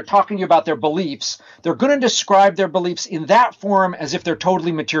and they're talking to you about their beliefs, they're going to describe their beliefs in that form as if they're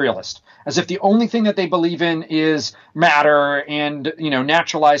totally materialist, as if the only thing that they believe in is matter and,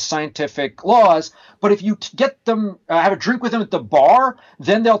 naturalized scientific laws. But if you get them, have a drink with them at the bar,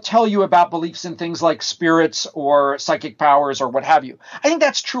 then they'll tell you about beliefs in things like spirits or psychic powers or what have you. I think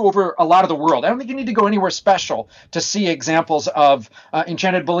that's true over a lot of the world. I don't think you need to go anywhere special to see examples of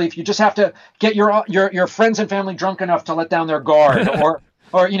enchanted belief. You just have to get your friends and family drunk enough to let down their guard,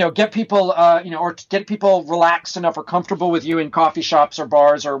 or get people or get people relaxed enough or comfortable with you in coffee shops or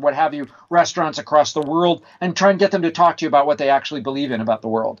bars or what have you, restaurants across the world, and try and get them to talk to you about what they actually believe in about the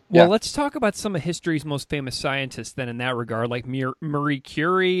world. Well, let's talk about some of history's most famous scientists then in that regard, like Marie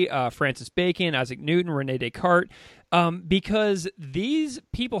Curie, Francis Bacon, Isaac Newton, Rene Descartes, because these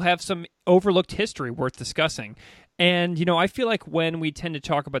people have some overlooked history worth discussing. And, I feel like when we tend to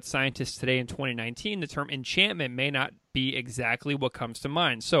talk about scientists today in 2019, the term enchantment may not be exactly what comes to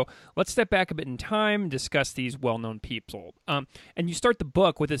mind. So let's step back a bit in time and discuss these well-known people. And you start the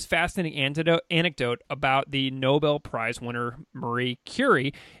book with this fascinating anecdote about the Nobel Prize winner Marie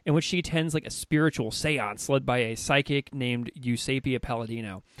Curie, in which she attends like a spiritual seance led by a psychic named Eusapia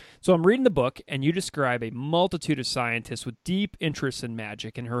Palladino. So I'm reading the book, and you describe a multitude of scientists with deep interests in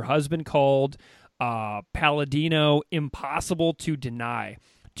magic, and her husband called Palladino impossible to deny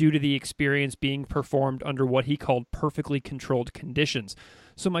due to the experience being performed under what he called perfectly controlled conditions.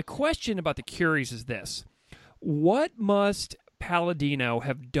 So my question about the Curies is this: what must Palladino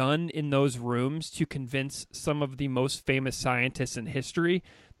have done in those rooms to convince some of the most famous scientists in history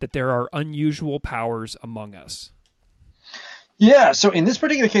that there are unusual powers among us? Yeah, so in this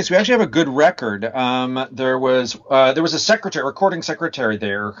particular case, we actually have a good record. There was a recording secretary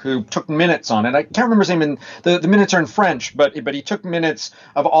there who took minutes on it. I can't remember his name, and the minutes are in French, but he took minutes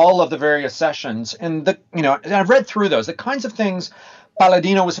of all of the various sessions. And I've read through those. The kinds of things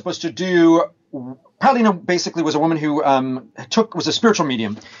Palladino was supposed to do. Palladino basically was a woman who was a spiritual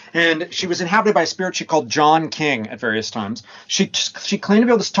medium, and she was inhabited by a spirit she called John King at various times. She claimed to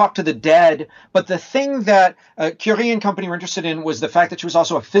be able to talk to the dead, but the thing that Curie and company were interested in was the fact that she was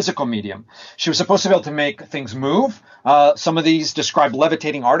also a physical medium. She was supposed to be able to make things move. Some of these describe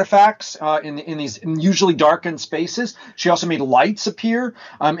levitating artifacts in these usually darkened spaces. She also made lights appear.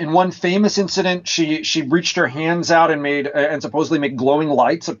 In one famous incident, she reached her hands out and supposedly made glowing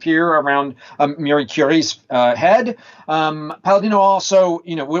lights appear around Marie Curie's head. Palladino also,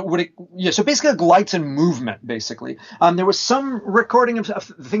 so basically like lights and movement, basically. There was some recording of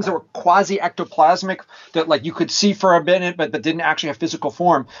things that were quasi-ectoplasmic that like you could see for a minute, but didn't actually have physical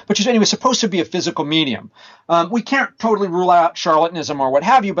form. But she's anyway supposed to be a physical medium. We can't totally rule out charlatanism or what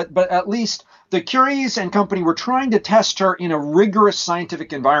have you, but at least the Curies and company were trying to test her in a rigorous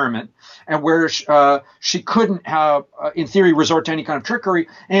scientific environment, and where she couldn't have, in theory, resort to any kind of trickery.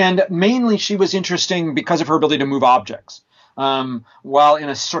 And mainly she was interesting because of her ability to move objects while in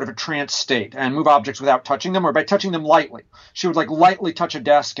a sort of a trance state, and move objects without touching them or by touching them lightly. She would like lightly touch a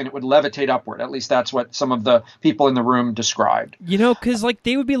desk and it would levitate upward. At least that's what some of the people in the room described. Because like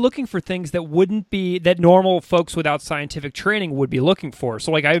they would be looking for things that wouldn't be, that normal folks without scientific training would be looking for.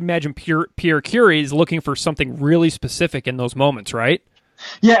 So like I imagine Pierre Curie is looking for something really specific in those moments, right?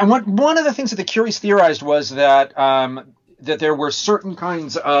 Yeah, and one of the things that the Curies theorized was that that there were certain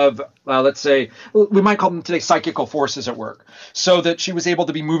kinds of, let's say, we might call them today psychical forces at work, so that she was able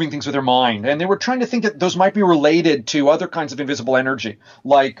to be moving things with her mind. And they were trying to think that those might be related to other kinds of invisible energy,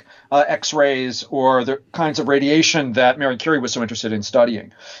 like X-rays or the kinds of radiation that Marie Curie was so interested in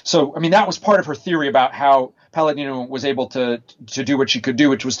studying. So, I mean, that was part of her theory about how Palladino was able to do what she could do,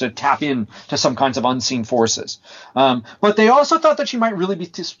 which was to tap in to some kinds of unseen forces. But they also thought that she might really be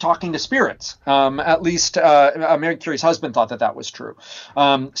talking to spirits. At least Marie Curie's husband thought that was true.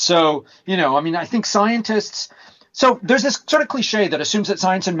 I think scientists... So there's this sort of cliche that assumes that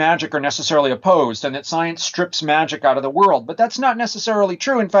science and magic are necessarily opposed and that science strips magic out of the world. But that's not necessarily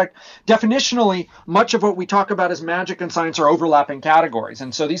true. In fact, definitionally, much of what we talk about as magic and science are overlapping categories.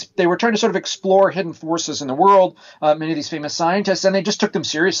 And so they were trying to sort of explore hidden forces in the world, many of these famous scientists, and they just took them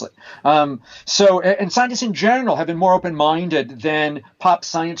seriously. And scientists in general have been more open-minded than pop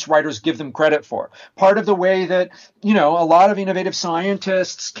science writers give them credit for. Part of the way that, a lot of innovative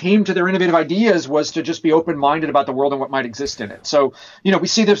scientists came to their innovative ideas was to just be open-minded about the world and what might exist in it. So, we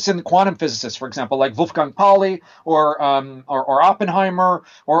see this in quantum physicists, for example, like Wolfgang Pauli or Oppenheimer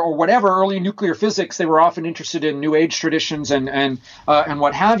or whatever, early nuclear physics. They were often interested in New Age traditions and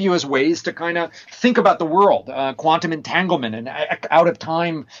what have you as ways to kind of think about the world, quantum entanglement and out of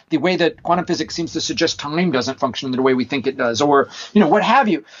time, the way that quantum physics seems to suggest time doesn't function in the way we think it does, or, what have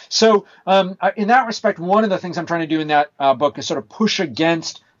you. So in that respect, one of the things I'm trying to do in that book is sort of push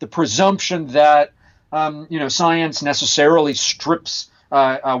against the presumption that science necessarily strips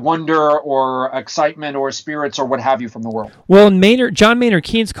wonder or excitement or spirits or what have you from the world. Well, John Maynard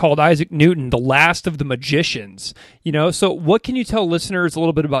Keynes called Isaac Newton the last of the magicians. So what can you tell listeners a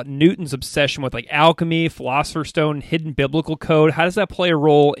little bit about Newton's obsession with like alchemy, philosopher's stone, hidden biblical code? How does that play a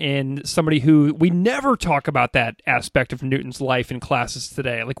role in somebody who we never talk about that aspect of Newton's life in classes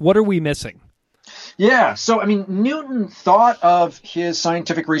today? Like, what are we missing? Yeah, so I mean, Newton thought of his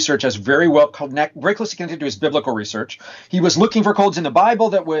scientific research as very closely connected to his biblical research. He was looking for codes in the Bible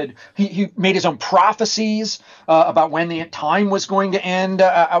that would. He made his own prophecies about when the time was going to end.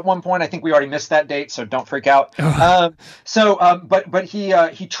 At one point, I think we already missed that date, so don't freak out. But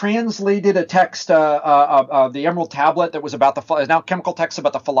he translated a text, the Emerald Tablet, that was about the now chemical text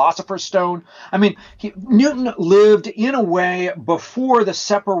about the Philosopher's Stone. I mean, Newton lived in a way before the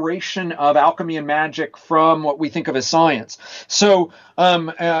separation of alchemy and magic from what we think of as science. So and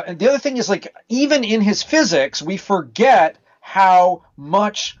the other thing is, like, even in his physics, we forget how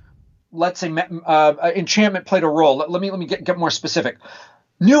much, let's say, enchantment played a role. Let me get more specific.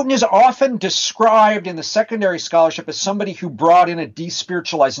 Newton is often described in the secondary scholarship as somebody who brought in a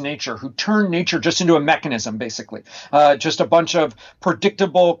despiritualized nature, who turned nature just into a mechanism, basically, just a bunch of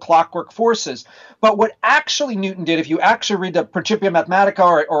predictable clockwork forces. But what actually Newton did, if you actually read the Principia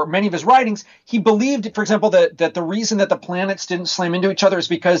Mathematica or many of his writings, he believed, for example, that the reason that the planets didn't slam into each other is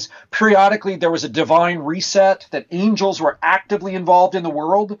because periodically there was a divine reset, that angels were actively involved in the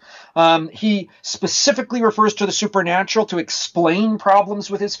world. He specifically refers to the supernatural to explain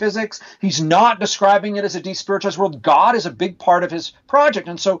problems with his physics. He's not describing it as a despiritualized world. God is a big part of his project.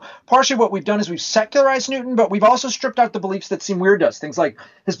 And so partially what we've done is we've secularized Newton, but we've also stripped out the beliefs that seem weird to us, things like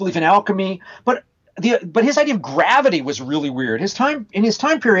his belief in alchemy. But his idea of gravity was really weird. In his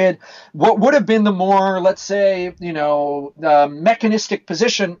time period, what would have been the more, let's say, mechanistic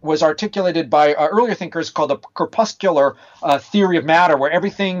position was articulated by earlier thinkers called the corpuscular theory of matter, where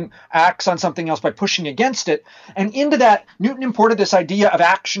everything acts on something else by pushing against it. And into that, Newton imported this idea of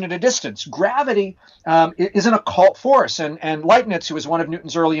action at a distance. Gravity is an occult force, and Leibniz, who was one of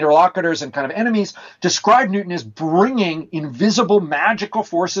Newton's early interlocutors and kind of enemies, described Newton as bringing invisible magical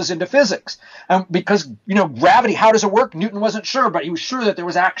forces into physics. And because, gravity, how does it work? Newton wasn't sure, but he was sure that there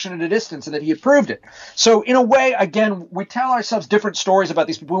was action at a distance and that he had proved it. So in a way, again, we tell ourselves different stories about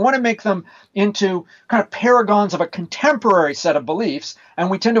these people. We want to make them into kind of paragons of a contemporary set of beliefs, and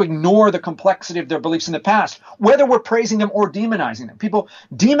we tend to ignore the complexity of their beliefs in the past, whether we're praising them or demonizing them. People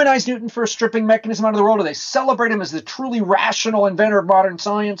demonize Newton for stripping mechanism out of the world, or they celebrate him as the truly rational inventor of modern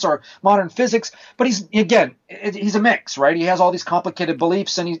science or modern physics. But he's a mix, right? He has all these complicated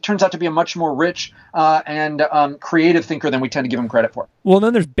beliefs, and he turns out to be a much more rich and creative thinker than we tend to give him credit for. Well, and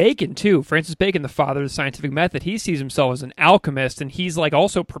then there's Bacon, too. Francis Bacon, the father of the scientific method. He sees himself as an alchemist, and he's like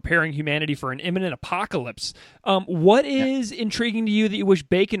also preparing humanity for an imminent apocalypse. What is intriguing to you that you wish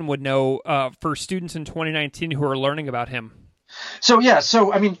Bacon would know for students in 2019 who are learning about him? So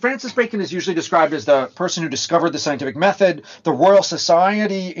Francis Bacon is usually described as the person who discovered the scientific method. The Royal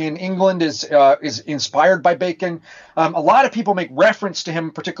Society in England is inspired by Bacon. A lot of people make reference to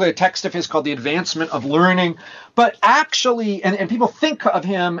him, particularly a text of his called The Advancement of Learning. But actually, and people think of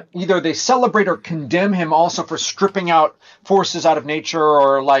him, either they celebrate or condemn him also for stripping out forces out of nature,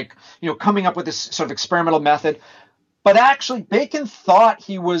 or coming up with this sort of experimental method. But actually, Bacon thought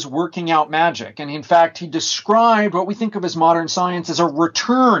he was working out magic. And in fact, he described what we think of as modern science as a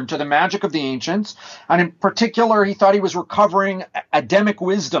return to the magic of the ancients. And in particular, he thought he was recovering Adamic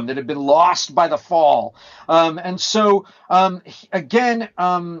wisdom that had been lost by the fall. He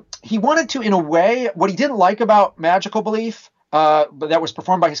wanted to, in a way, what he didn't like about magical belief, but that was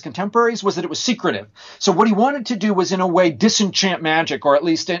performed by his contemporaries, was that it was secretive. So what he wanted to do was, in a way, disenchant magic, or at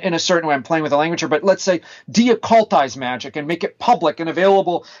least in a certain way, I'm playing with the language here, but let's say de-occultize magic and make it public and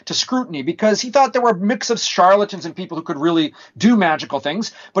available to scrutiny, because he thought there were a mix of charlatans and people who could really do magical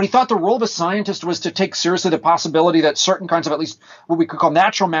things. But he thought the role of a scientist was to take seriously the possibility that certain kinds of, at least what we could call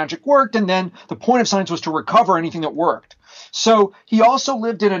natural magic, worked, and then the point of science was to recover anything that worked. So he also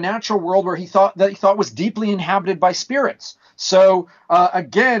lived in a natural world where he thought was deeply inhabited by spirits. So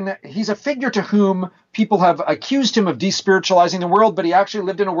again, he's a figure to whom people have accused him of despiritualizing the world, but he actually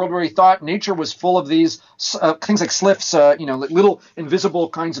lived in a world where he thought nature was full of these things like sliffs, like little invisible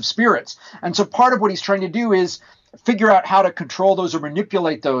kinds of spirits. And so part of what he's trying to do is figure out how to control those or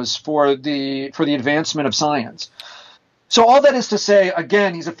manipulate those for the advancement of science. So all that is to say,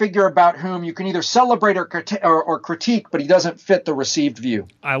 again, he's a figure about whom you can either celebrate or critique, but he doesn't fit the received view.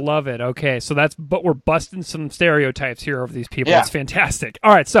 I love it. Okay, so but we're busting some stereotypes here of these people. Yeah. That's fantastic.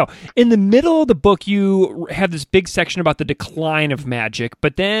 All right, so in the middle of the book, you have this big section about the decline of magic,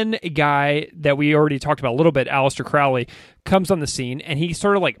 but then a guy that we already talked about a little bit, Aleister Crowley, comes on the scene, and he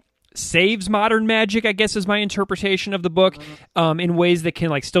sort of saves modern magic, I guess is my interpretation of the book, in ways that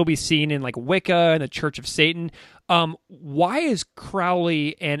can still be seen in Wicca and the Church of Satan. Why is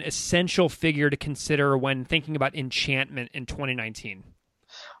Crowley an essential figure to consider when thinking about enchantment in 2019?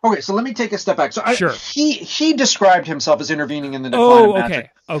 Okay, so let me take a step back. So Sure. he described himself as intervening in the decline of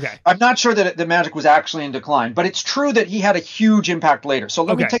magic. Okay. I'm not sure that the magic was actually in decline, but it's true that he had a huge impact later. So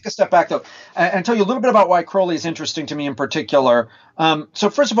let me take a step back, though, and tell you a little bit about why Crowley is interesting to me in particular. So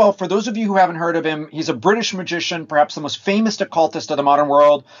first of all, for those of you who haven't heard of him, he's a British magician, perhaps the most famous occultist of the modern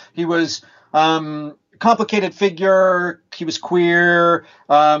world. He was complicated figure. He was queer.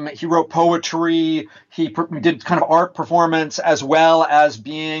 He wrote poetry. He did kind of art performance, as well as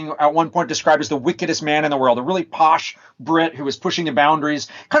being at one point described as the wickedest man in the world, a really posh Brit who was pushing the boundaries,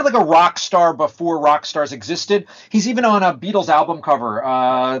 kind of like a rock star before rock stars existed. He's even on a Beatles album cover.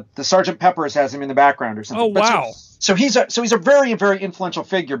 The Sgt. Pepper's has him in the background or something. Oh, wow. So he's a very, very influential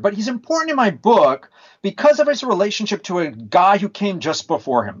figure, but he's important in my book because of his relationship to a guy who came just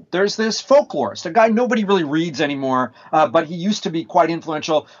before him. There's this folklorist, a guy nobody really reads anymore, but he used to be quite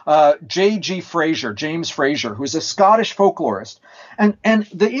influential, James Fraser, who's a Scottish folklorist. And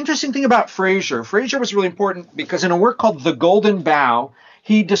the interesting thing about Fraser was really important because in a work called The Golden Bough,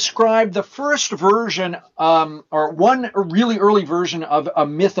 he described the first version, or one really early version of a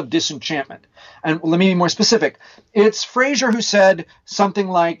myth of disenchantment. And let me be more specific. It's Fraser who said something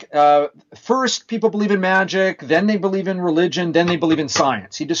like, first people believe in magic, then they believe in religion, then they believe in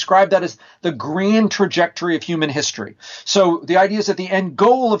science. He described that as the grand trajectory of human history. So the idea is that the end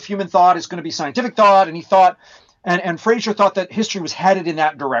goal of human thought is going to be scientific thought, and he thought, and Fraser thought that history was headed in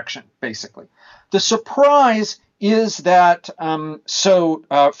that direction, basically. The surprise is that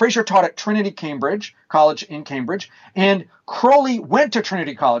Fraser taught at Trinity College in Cambridge, and Crowley went to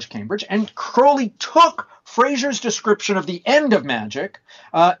Trinity College, Cambridge, and Crowley took Fraser's description of the end of magic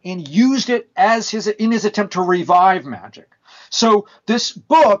and used it in his attempt to revive magic. So this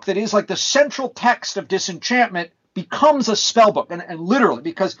book that is like the central text of Disenchantment becomes a spell book, and literally,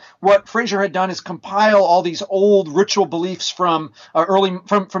 because what Fraser had done is compile all these old ritual beliefs from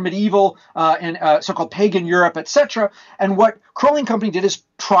medieval and so-called pagan Europe, etc. And what Crowley and Company did is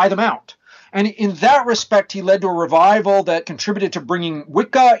try them out. And in that respect, he led to a revival that contributed to bringing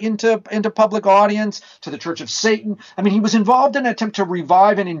Wicca into public audience, to the Church of Satan. I mean, he was involved in an attempt to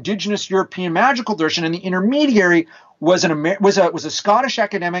revive an indigenous European magical tradition, and the intermediary was a Scottish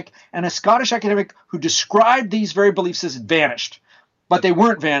academic, and a Scottish academic who described these very beliefs as vanished. But they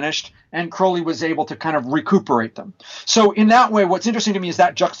weren't vanished, and Crowley was able to kind of recuperate them. So in that way, what's interesting to me is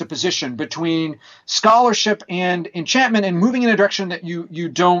that juxtaposition between scholarship and enchantment, and moving in a direction that you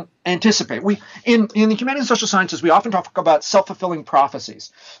don't anticipate. In the humanities and social sciences, we often talk about self-fulfilling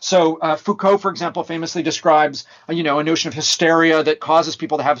prophecies. So Foucault, for example, famously describes a notion of hysteria that causes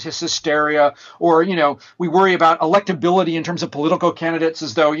people to have hysteria, or we worry about electability in terms of political candidates,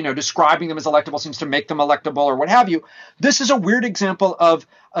 as though describing them as electable seems to make them electable, or what have you. This is a weird example of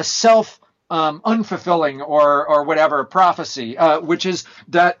a unfulfilling or whatever prophecy, which is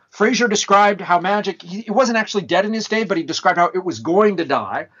that Fraser described how magic, it wasn't actually dead in his day, but he described how it was going to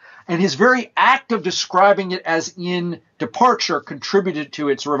die. And his very act of describing it as in departure contributed to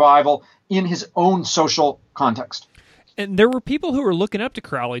its revival in hhis own social context. And there were people who were looking up to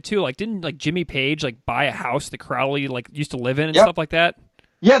Crowley too. Like, didn't Jimmy Page buy a house that Crowley used to live in and stuff like that?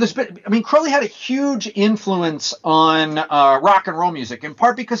 Yeah, Crowley had a huge influence on rock and roll music, in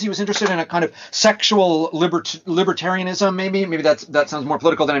part because he was interested in a kind of sexual libertarianism. Maybe that sounds more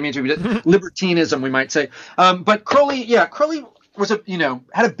political than I mean to be. Libertinism, we might say. But Crowley was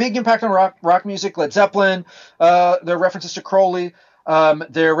had a big impact on rock music. Led Zeppelin. There are references to Crowley.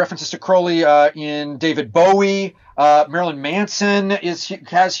 There are references to Crowley in David Bowie. Marilyn Manson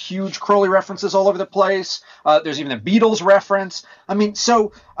has huge Crowley references all over the place. There's even the Beatles reference. I mean,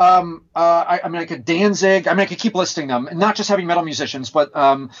 so I could Danzig. I could keep listing them, and not just heavy metal musicians, but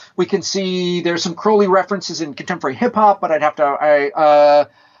we can see there's some Crowley references in contemporary hip hop. But I'd have to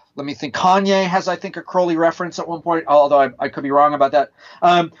let me think. Kanye has, I think, a Crowley reference at one point, although I could be wrong about that.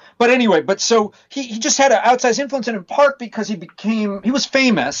 But anyway, so he just had an outsized influence, and in part because he was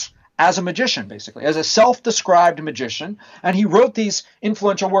famous as a magician, basically, as a self-described magician. And he wrote these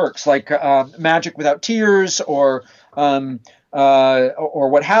influential works like Magic Without Tears or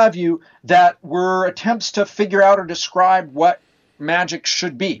what have you, that were attempts to figure out or describe what magic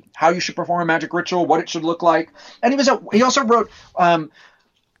should be, how you should perform a magic ritual, what it should look like. And he also wrote a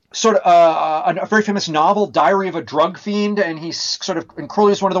very famous novel, Diary of a Drug Fiend, and and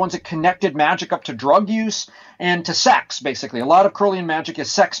Crowley is one of the ones that connected magic up to drug use and to sex, basically. A lot of Crowleyan magic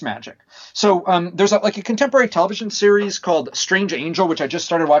is sex magic. So there's a contemporary television series called Strange Angel, which I just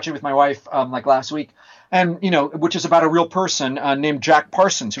started watching with my wife last week. and which is about a real person named Jack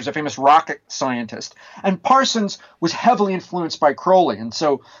Parsons, who's a famous rocket scientist. And Parsons was heavily influenced by Crowley, and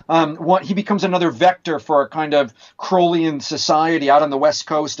so he becomes another vector for a kind of Crowleyan society out on the West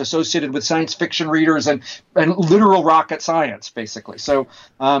Coast, associated with science fiction readers and literal rocket science, basically. So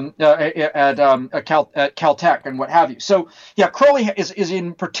at Caltech and what have you. So yeah, Crowley is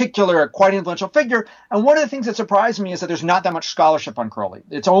in particular a quite influential figure. And one of the things that surprised me is that there's not that much scholarship on Crowley.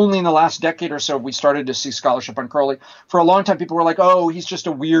 It's only in the last decade or so we started to see scholarship on Crowley. For a long time, people were like, "Oh, he's just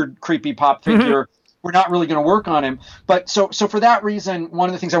a weird, creepy pop figure. We're not really going to work on him." But so for that reason, one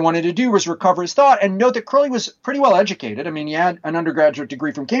of the things I wanted to do was recover his thought and note that Crowley was pretty well educated. I mean, he had an undergraduate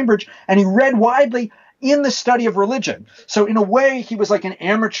degree from Cambridge, and he read widely in the study of religion. So in a way, he was like an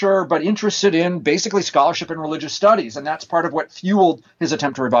amateur, but interested in basically scholarship in religious studies. And that's part of what fueled his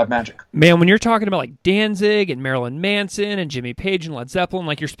attempt to revive magic. Man, when you're talking about like Danzig and Marilyn Manson and Jimmy Page and Led Zeppelin,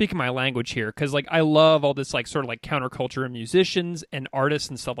 like you're speaking my language here. Cause like I love all this like sort of like counterculture and musicians and artists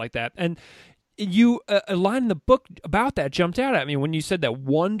and stuff like that. And a line in the book about that jumped out at me when you said that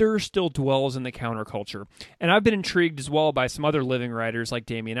wonder still dwells in the counterculture. And I've been intrigued as well by some other living writers like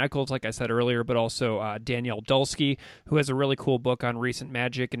Damien Echols, like I said earlier, but also Danielle Dulsky, who has a really cool book on recent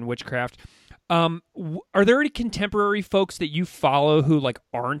magic and witchcraft. Are there any contemporary folks that you follow who like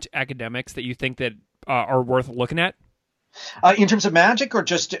aren't academics that you think that are worth looking at? In terms of magic or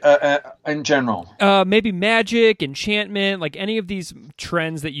just in general? Maybe magic, enchantment, like any of these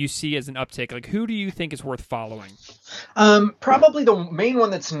trends that you see as an uptick. Like who do you think is worth following? Probably the main one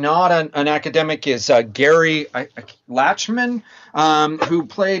that's not an academic is Gary Lachman, who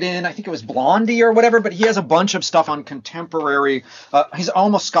played in, I think it was Blondie or whatever, but he has a bunch of stuff on contemporary, he's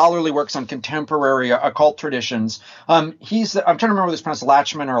almost scholarly works on contemporary occult traditions. I'm trying to remember whether it's pronounced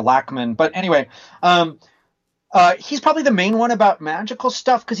Lachman or Lachman, but anyway, he's probably the main one about magical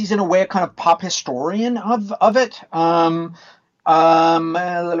stuff because he's in a way a kind of pop historian of it.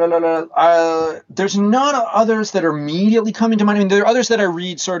 There's not others that are immediately coming to mind. I mean, there are others that I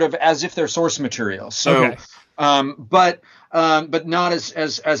read sort of as if they're source material. So, okay. But not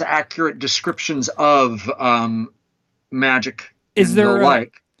as accurate descriptions of magic. Is there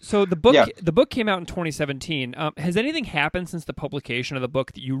like? So the book came out in 2017. Has anything happened since the publication of the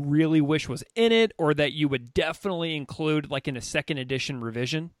book that you really wish was in it, or that you would definitely include, like in a second edition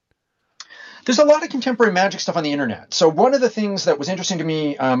revision? There's a lot of contemporary magic stuff on the internet. So one of the things that was interesting to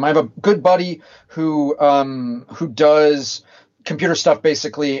me, I have a good buddy who does computer stuff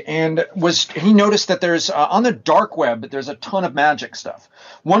basically, and he noticed that there's on the dark web there's a ton of magic stuff.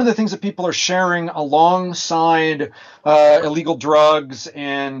 One of the things that people are sharing alongside illegal drugs,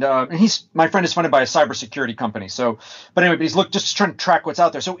 and my friend is funded by a cybersecurity company. So, but anyway, he's just trying to track what's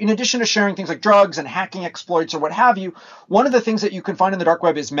out there. So in addition to sharing things like drugs and hacking exploits or what have you, one of the things that you can find in the dark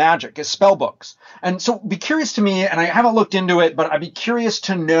web is magic, is spell books. And so be curious to me, and I haven't looked into it, but I'd be curious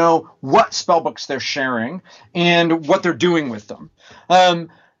to know what spell books they're sharing and what they're doing with them.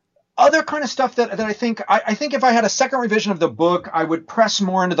 Other kind of stuff that I think if I had a second revision of the book, I would press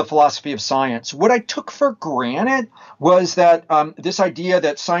more into the philosophy of science. What I took for granted was that this idea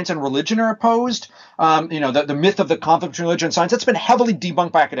that science and religion are opposed, the myth of the conflict between religion and science, that's been heavily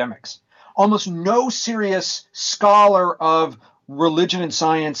debunked by academics. Almost no serious scholar of religion and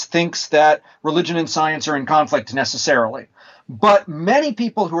science thinks that religion and science are in conflict necessarily. But many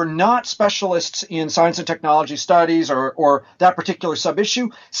people who are not specialists in science and technology studies or that particular sub-issue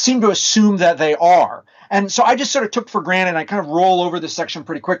seem to assume that they are. And so I just sort of took for granted, I kind of roll over this section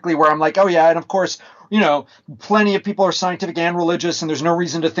pretty quickly where I'm like, oh yeah, and of course, plenty of people are scientific and religious, and there's no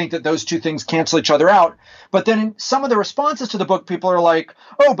reason to think that those two things cancel each other out. But then in some of the responses to the book, people are like,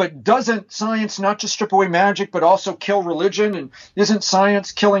 oh, but doesn't science not just strip away magic, but also kill religion? And isn't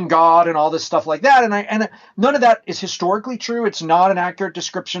science killing God and all this stuff like that? And none of that is historically true. It's not an accurate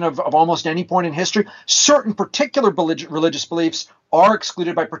description of almost any point in history. Certain particular religious beliefs are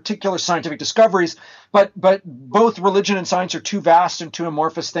excluded by particular scientific discoveries, but both religion and science are too vast and too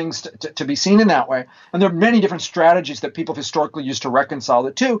amorphous things to be seen in that way. And there are many different strategies that people have historically used to reconcile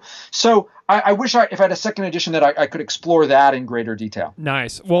the two. So I wish if I had a second edition that I could explore that in greater detail.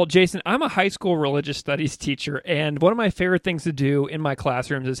 Nice. Well, Jason, I'm a high school religious studies teacher, and one of my favorite things to do in my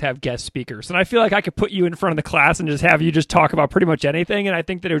classrooms is have guest speakers. And I feel like I could put you in front of the class and just have you just talk about pretty much anything, and I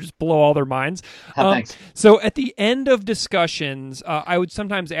think that it would just blow all their minds. Thanks. So at the end of discussions, I would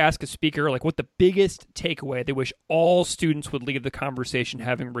sometimes ask a speaker like what the biggest takeaway they wish all students would leave the conversation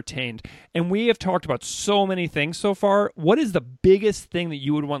having retained. And we have talked about so many things so far. What is the biggest thing that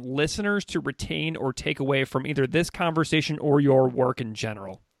you would want listeners to retain or take away from either this conversation or your work in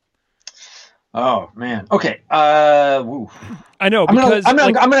general? Oh man. Okay. I know because I'm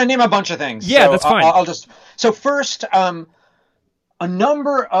gonna name a bunch of things. Yeah, So that's fine. I'll just so first, a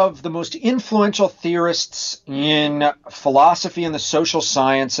number of the most influential theorists in philosophy and the social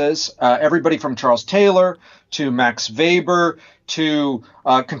sciences, everybody from Charles Taylor to Max Weber to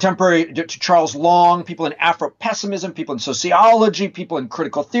contemporary to Charles Long, people in Afro-pessimism, people in sociology, people in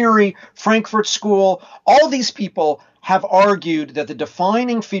critical theory, Frankfurt School, all these people have argued that the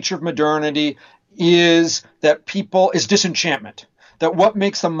defining feature of modernity is disenchantment. That what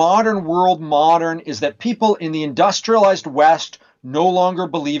makes the modern world modern is that people in the industrialized West no longer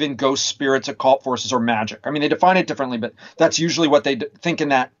believe in ghost spirits, occult forces, or magic. I mean, they define it differently, but that's usually what they think in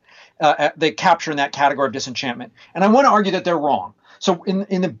that, they capture in that category of disenchantment. And I want to argue that they're wrong. So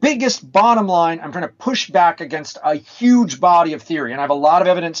in the biggest bottom line, I'm trying to push back against a huge body of theory, and I have a lot of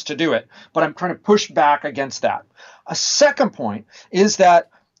evidence to do it, but I'm trying to push back against that. A second point is that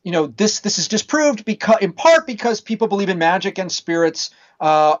this is disproved in part because people believe in magic and spirits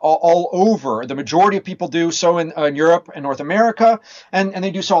all over. The majority of people do so in Europe and North America, and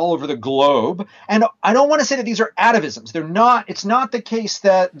they do so all over the globe. And I don't want to say that these are atavisms. They're not. It's not the case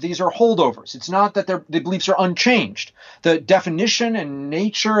that these are holdovers. It's not that the beliefs are unchanged. The definition and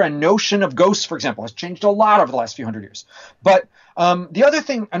nature and notion of ghosts, for example, has changed a lot over the last few hundred years. But the other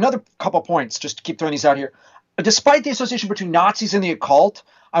thing, another couple points, just to keep throwing these out here. Despite the association between Nazis and the occult,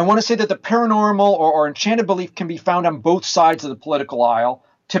 I want to say that the paranormal or enchanted belief can be found on both sides of the political aisle,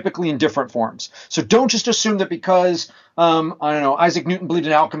 typically in different forms. So don't just assume that because, Isaac Newton believed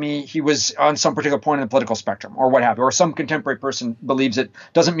in alchemy, he was on some particular point in the political spectrum or what have you, or some contemporary person believes it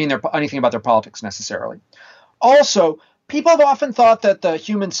doesn't mean anything about their politics necessarily. Also, people have often thought that the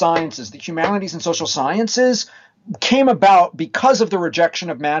human sciences, the humanities and social sciences, came about because of the rejection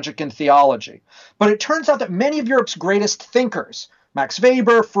of magic and theology. But it turns out that many of Europe's greatest thinkers, Max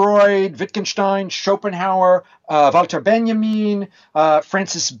Weber, Freud, Wittgenstein, Schopenhauer, Walter Benjamin,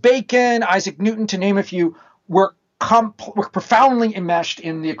 Francis Bacon, Isaac Newton, to name a few, were profoundly enmeshed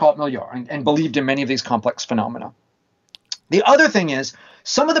in the occult milieu and believed in many of these complex phenomena. The other thing is,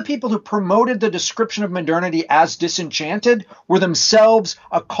 some of the people who promoted the description of modernity as disenchanted were themselves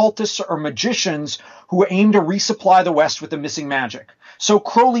occultists or magicians who aimed to resupply the West with the missing magic. So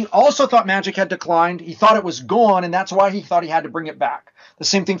Crowley also thought magic had declined. He thought it was gone, and that's why he thought he had to bring it back. The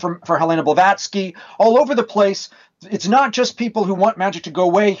same thing for Helena Blavatsky. All over the place, it's not just people who want magic to go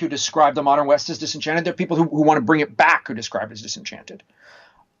away who describe the modern West as disenchanted. There are people who want to bring it back who describe it as disenchanted.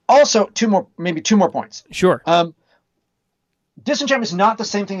 Also, two more points. Sure. Disenchantment is not the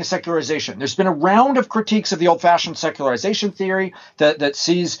same thing as secularization. There's been a round of critiques of the old-fashioned secularization theory that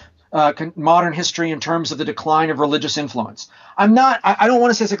sees modern history in terms of the decline of religious influence. I don't want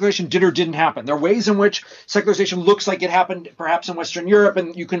to say secularization did or didn't happen. There are ways in which secularization looks like it happened perhaps in Western Europe,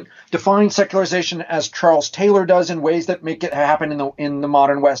 and you can define secularization as Charles Taylor does in ways that make it happen in the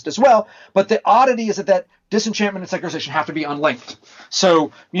modern West as well. But the oddity is that disenchantment and secularization have to be unlinked.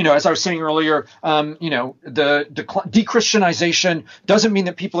 So, as I was saying earlier, the de-Christianization doesn't mean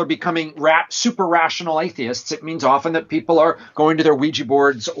that people are becoming super rational atheists. It means often that people are going to their Ouija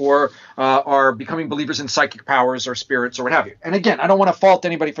boards or are becoming believers in psychic powers or spirits or what have you. And again, I don't want to fault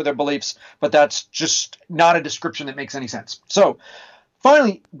anybody for their beliefs, but that's just not a description that makes any sense. So,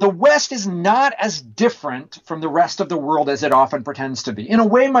 finally, the West is not as different from the rest of the world as it often pretends to be. In a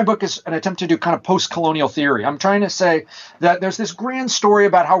way, my book is an attempt to do kind of post-colonial theory. I'm trying to say that there's this grand story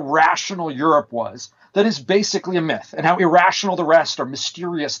about how rational Europe was that is basically a myth, and how irrational the rest or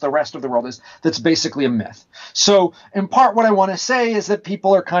mysterious the rest of the world is that's basically a myth. So in part, what I want to say is that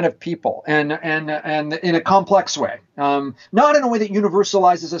people are kind of people and in a complex way, not in a way that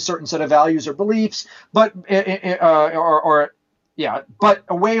universalizes a certain set of values or beliefs, but but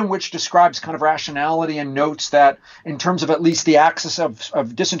a way in which describes kind of rationality and notes that in terms of at least the axis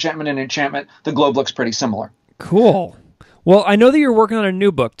of disenchantment and enchantment, the globe looks pretty similar. Cool. Well, I know that you're working on a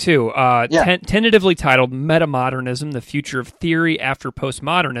new book, too, tentatively titled Metamodernism, The Future of Theory After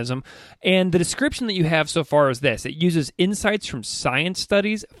Postmodernism, and the description that you have so far is this. It uses insights from science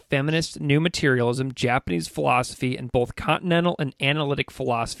studies, feminist new materialism, Japanese philosophy, and both continental and analytic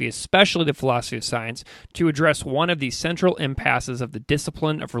philosophy, especially the philosophy of science, to address one of the central impasses of the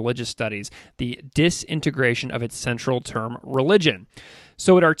discipline of religious studies, the disintegration of its central term, religion.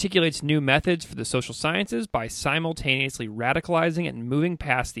 So it articulates new methods for the social sciences by simultaneously radicalizing and moving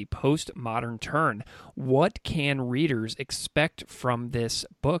past the postmodern turn. What can readers expect from this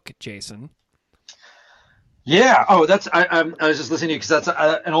book, Jason? Yeah. Oh, I was just listening to you because that's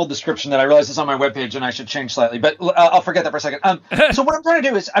an old description that I realized is on my webpage and I should change slightly. But I'll forget that for a second. So what I'm trying to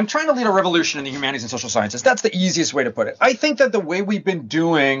do is I'm trying to lead a revolution in the humanities and social sciences. That's the easiest way to put it. I think that the way we've been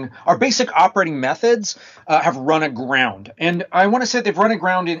doing our basic operating methods have run aground, and I want to say they've run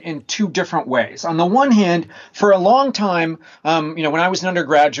aground in two different ways. On the one hand, for a long time, when I was an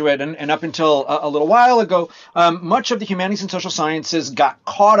undergraduate and up until a little while ago, much of the humanities and social sciences got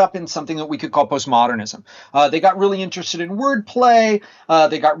caught up in something that we could call postmodernism. They got really interested in wordplay.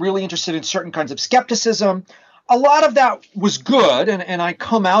 They got really interested in certain kinds of skepticism. A lot of that was good, and I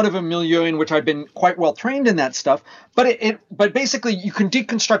come out of a milieu in which I've been quite well trained in that stuff. But basically, you can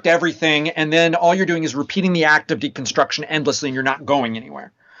deconstruct everything, and then all you're doing is repeating the act of deconstruction endlessly, and you're not going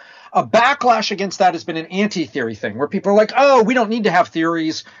anywhere. A backlash against that has been an anti-theory thing where people are like, oh, we don't need to have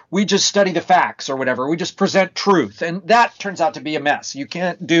theories. We just study the facts or whatever. We just present truth. And that turns out to be a mess. You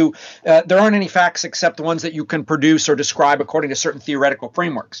can't do there aren't any facts except the ones that you can produce or describe according to certain theoretical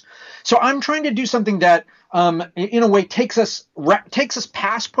frameworks. So I'm trying to do something that in a way takes us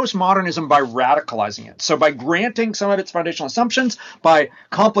past postmodernism by radicalizing it. So by granting some of its foundational assumptions, by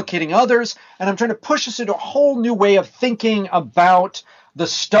complicating others, and I'm trying to push us into a whole new way of thinking about the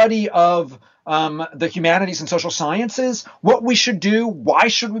study of the humanities and social sciences, what we should do, why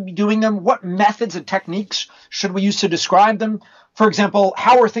should we be doing them, what methods and techniques should we use to describe them. For example,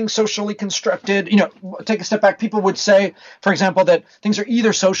 how are things socially constructed? Take a step back. People would say, for example, that things are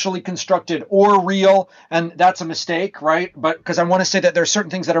either socially constructed or real, and that's a mistake, right? But because I want to say that there are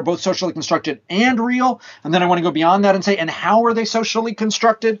certain things that are both socially constructed and real, and then I want to go beyond that and say, and how are they socially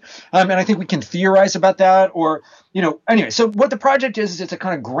constructed? And I think we can theorize about that, or anyway. So what the project is it's a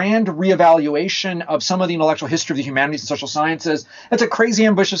kind of grand reevaluation of some of the intellectual history of the humanities and social sciences. It's a crazy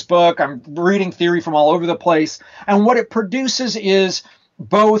ambitious book. I'm reading theory from all over the place, and what it produces is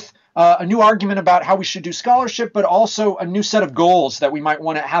both a new argument about how we should do scholarship, but also a new set of goals that we might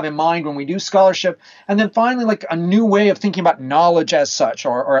want to have in mind when we do scholarship. And then finally, like a new way of thinking about knowledge as such,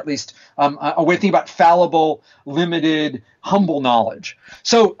 or at least a way of thinking about fallible, limited, humble knowledge.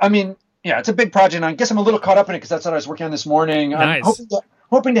 So, yeah, it's a big project. And I guess I'm a little caught up in it because that's what I was working on this morning. Nice. I'm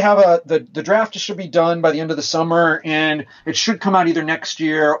hoping to have the draft should be done by the end of the summer, and it should come out either next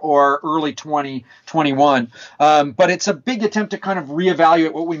year or early 2021. But it's a big attempt to kind of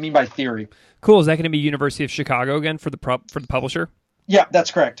reevaluate what we mean by theory. Cool. Is that going to be University of Chicago again for the publisher? Yeah,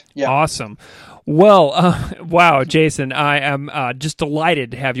 that's correct. Yeah. Awesome. Well, wow, Jason, I am just delighted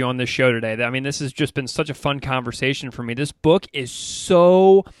to have you on this show today. This has just been such a fun conversation for me. This book is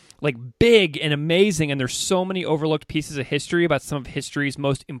so big and amazing, and there's so many overlooked pieces of history about some of history's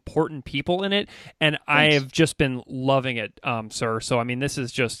most important people in it, and Thanks. I have just been loving it, sir. So, this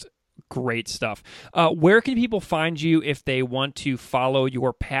is just great stuff. Where can people find you if they want to follow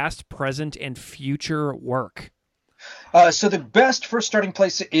your past, present, and future work? So the best first starting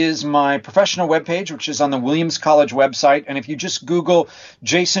place is my professional webpage, which is on the Williams College website. And if you just Google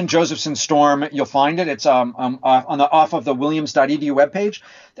Jason Josephson Storm, you'll find it. It's off of the williams.edu webpage.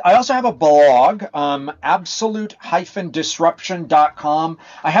 I also have a blog, absolute-disruption.com.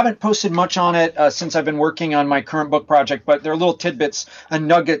 I haven't posted much on it since I've been working on my current book project, but there are little tidbits and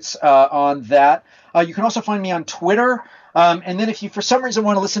nuggets on that. You can also find me on Twitter. And then if you, for some reason,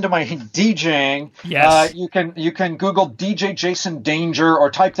 want to listen to my DJing, yes. You can Google DJ Jason Danger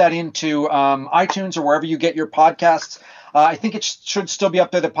or type that into iTunes or wherever you get your podcasts. I think it should still be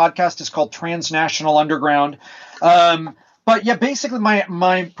up there. The podcast is called Transnational Underground. But yeah, basically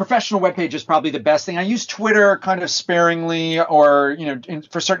my professional webpage is probably the best thing. I use Twitter kind of sparingly or,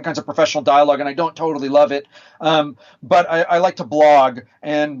 for certain kinds of professional dialogue, and I don't totally love it. But I like to blog,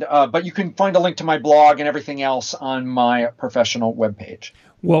 but you can find a link to my blog and everything else on my professional webpage.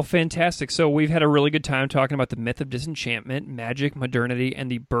 Well, fantastic. So we've had a really good time talking about the myth of disenchantment, magic, modernity, and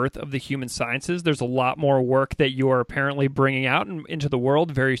the birth of the human sciences. There's a lot more work that you are apparently bringing out into the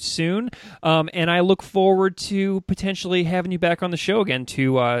world very soon. And I look forward to potentially having you back on the show again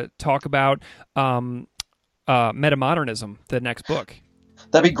to talk about metamodernism, the next book.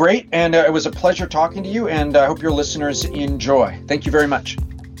 That'd be great. And it was a pleasure talking to you, and I hope your listeners enjoy. Thank you very much.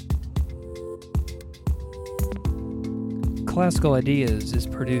 Classical Ideas is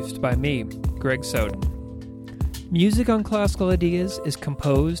produced by me, Greg Soden. Music on Classical Ideas is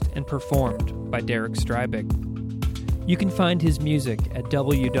composed and performed by Derek Strybeck. You can find his music at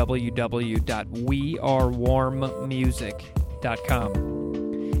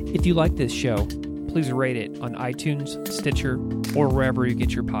www.wearewarmmusic.com. If you like this show, please rate it on iTunes, Stitcher, or wherever you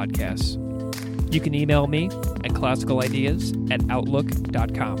get your podcasts. You can email me at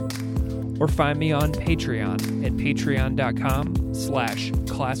classicalideas@outlook.com. or find me on Patreon at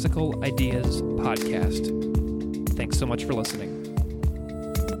patreon.com/classicalideaspodcast. Thanks so much for listening.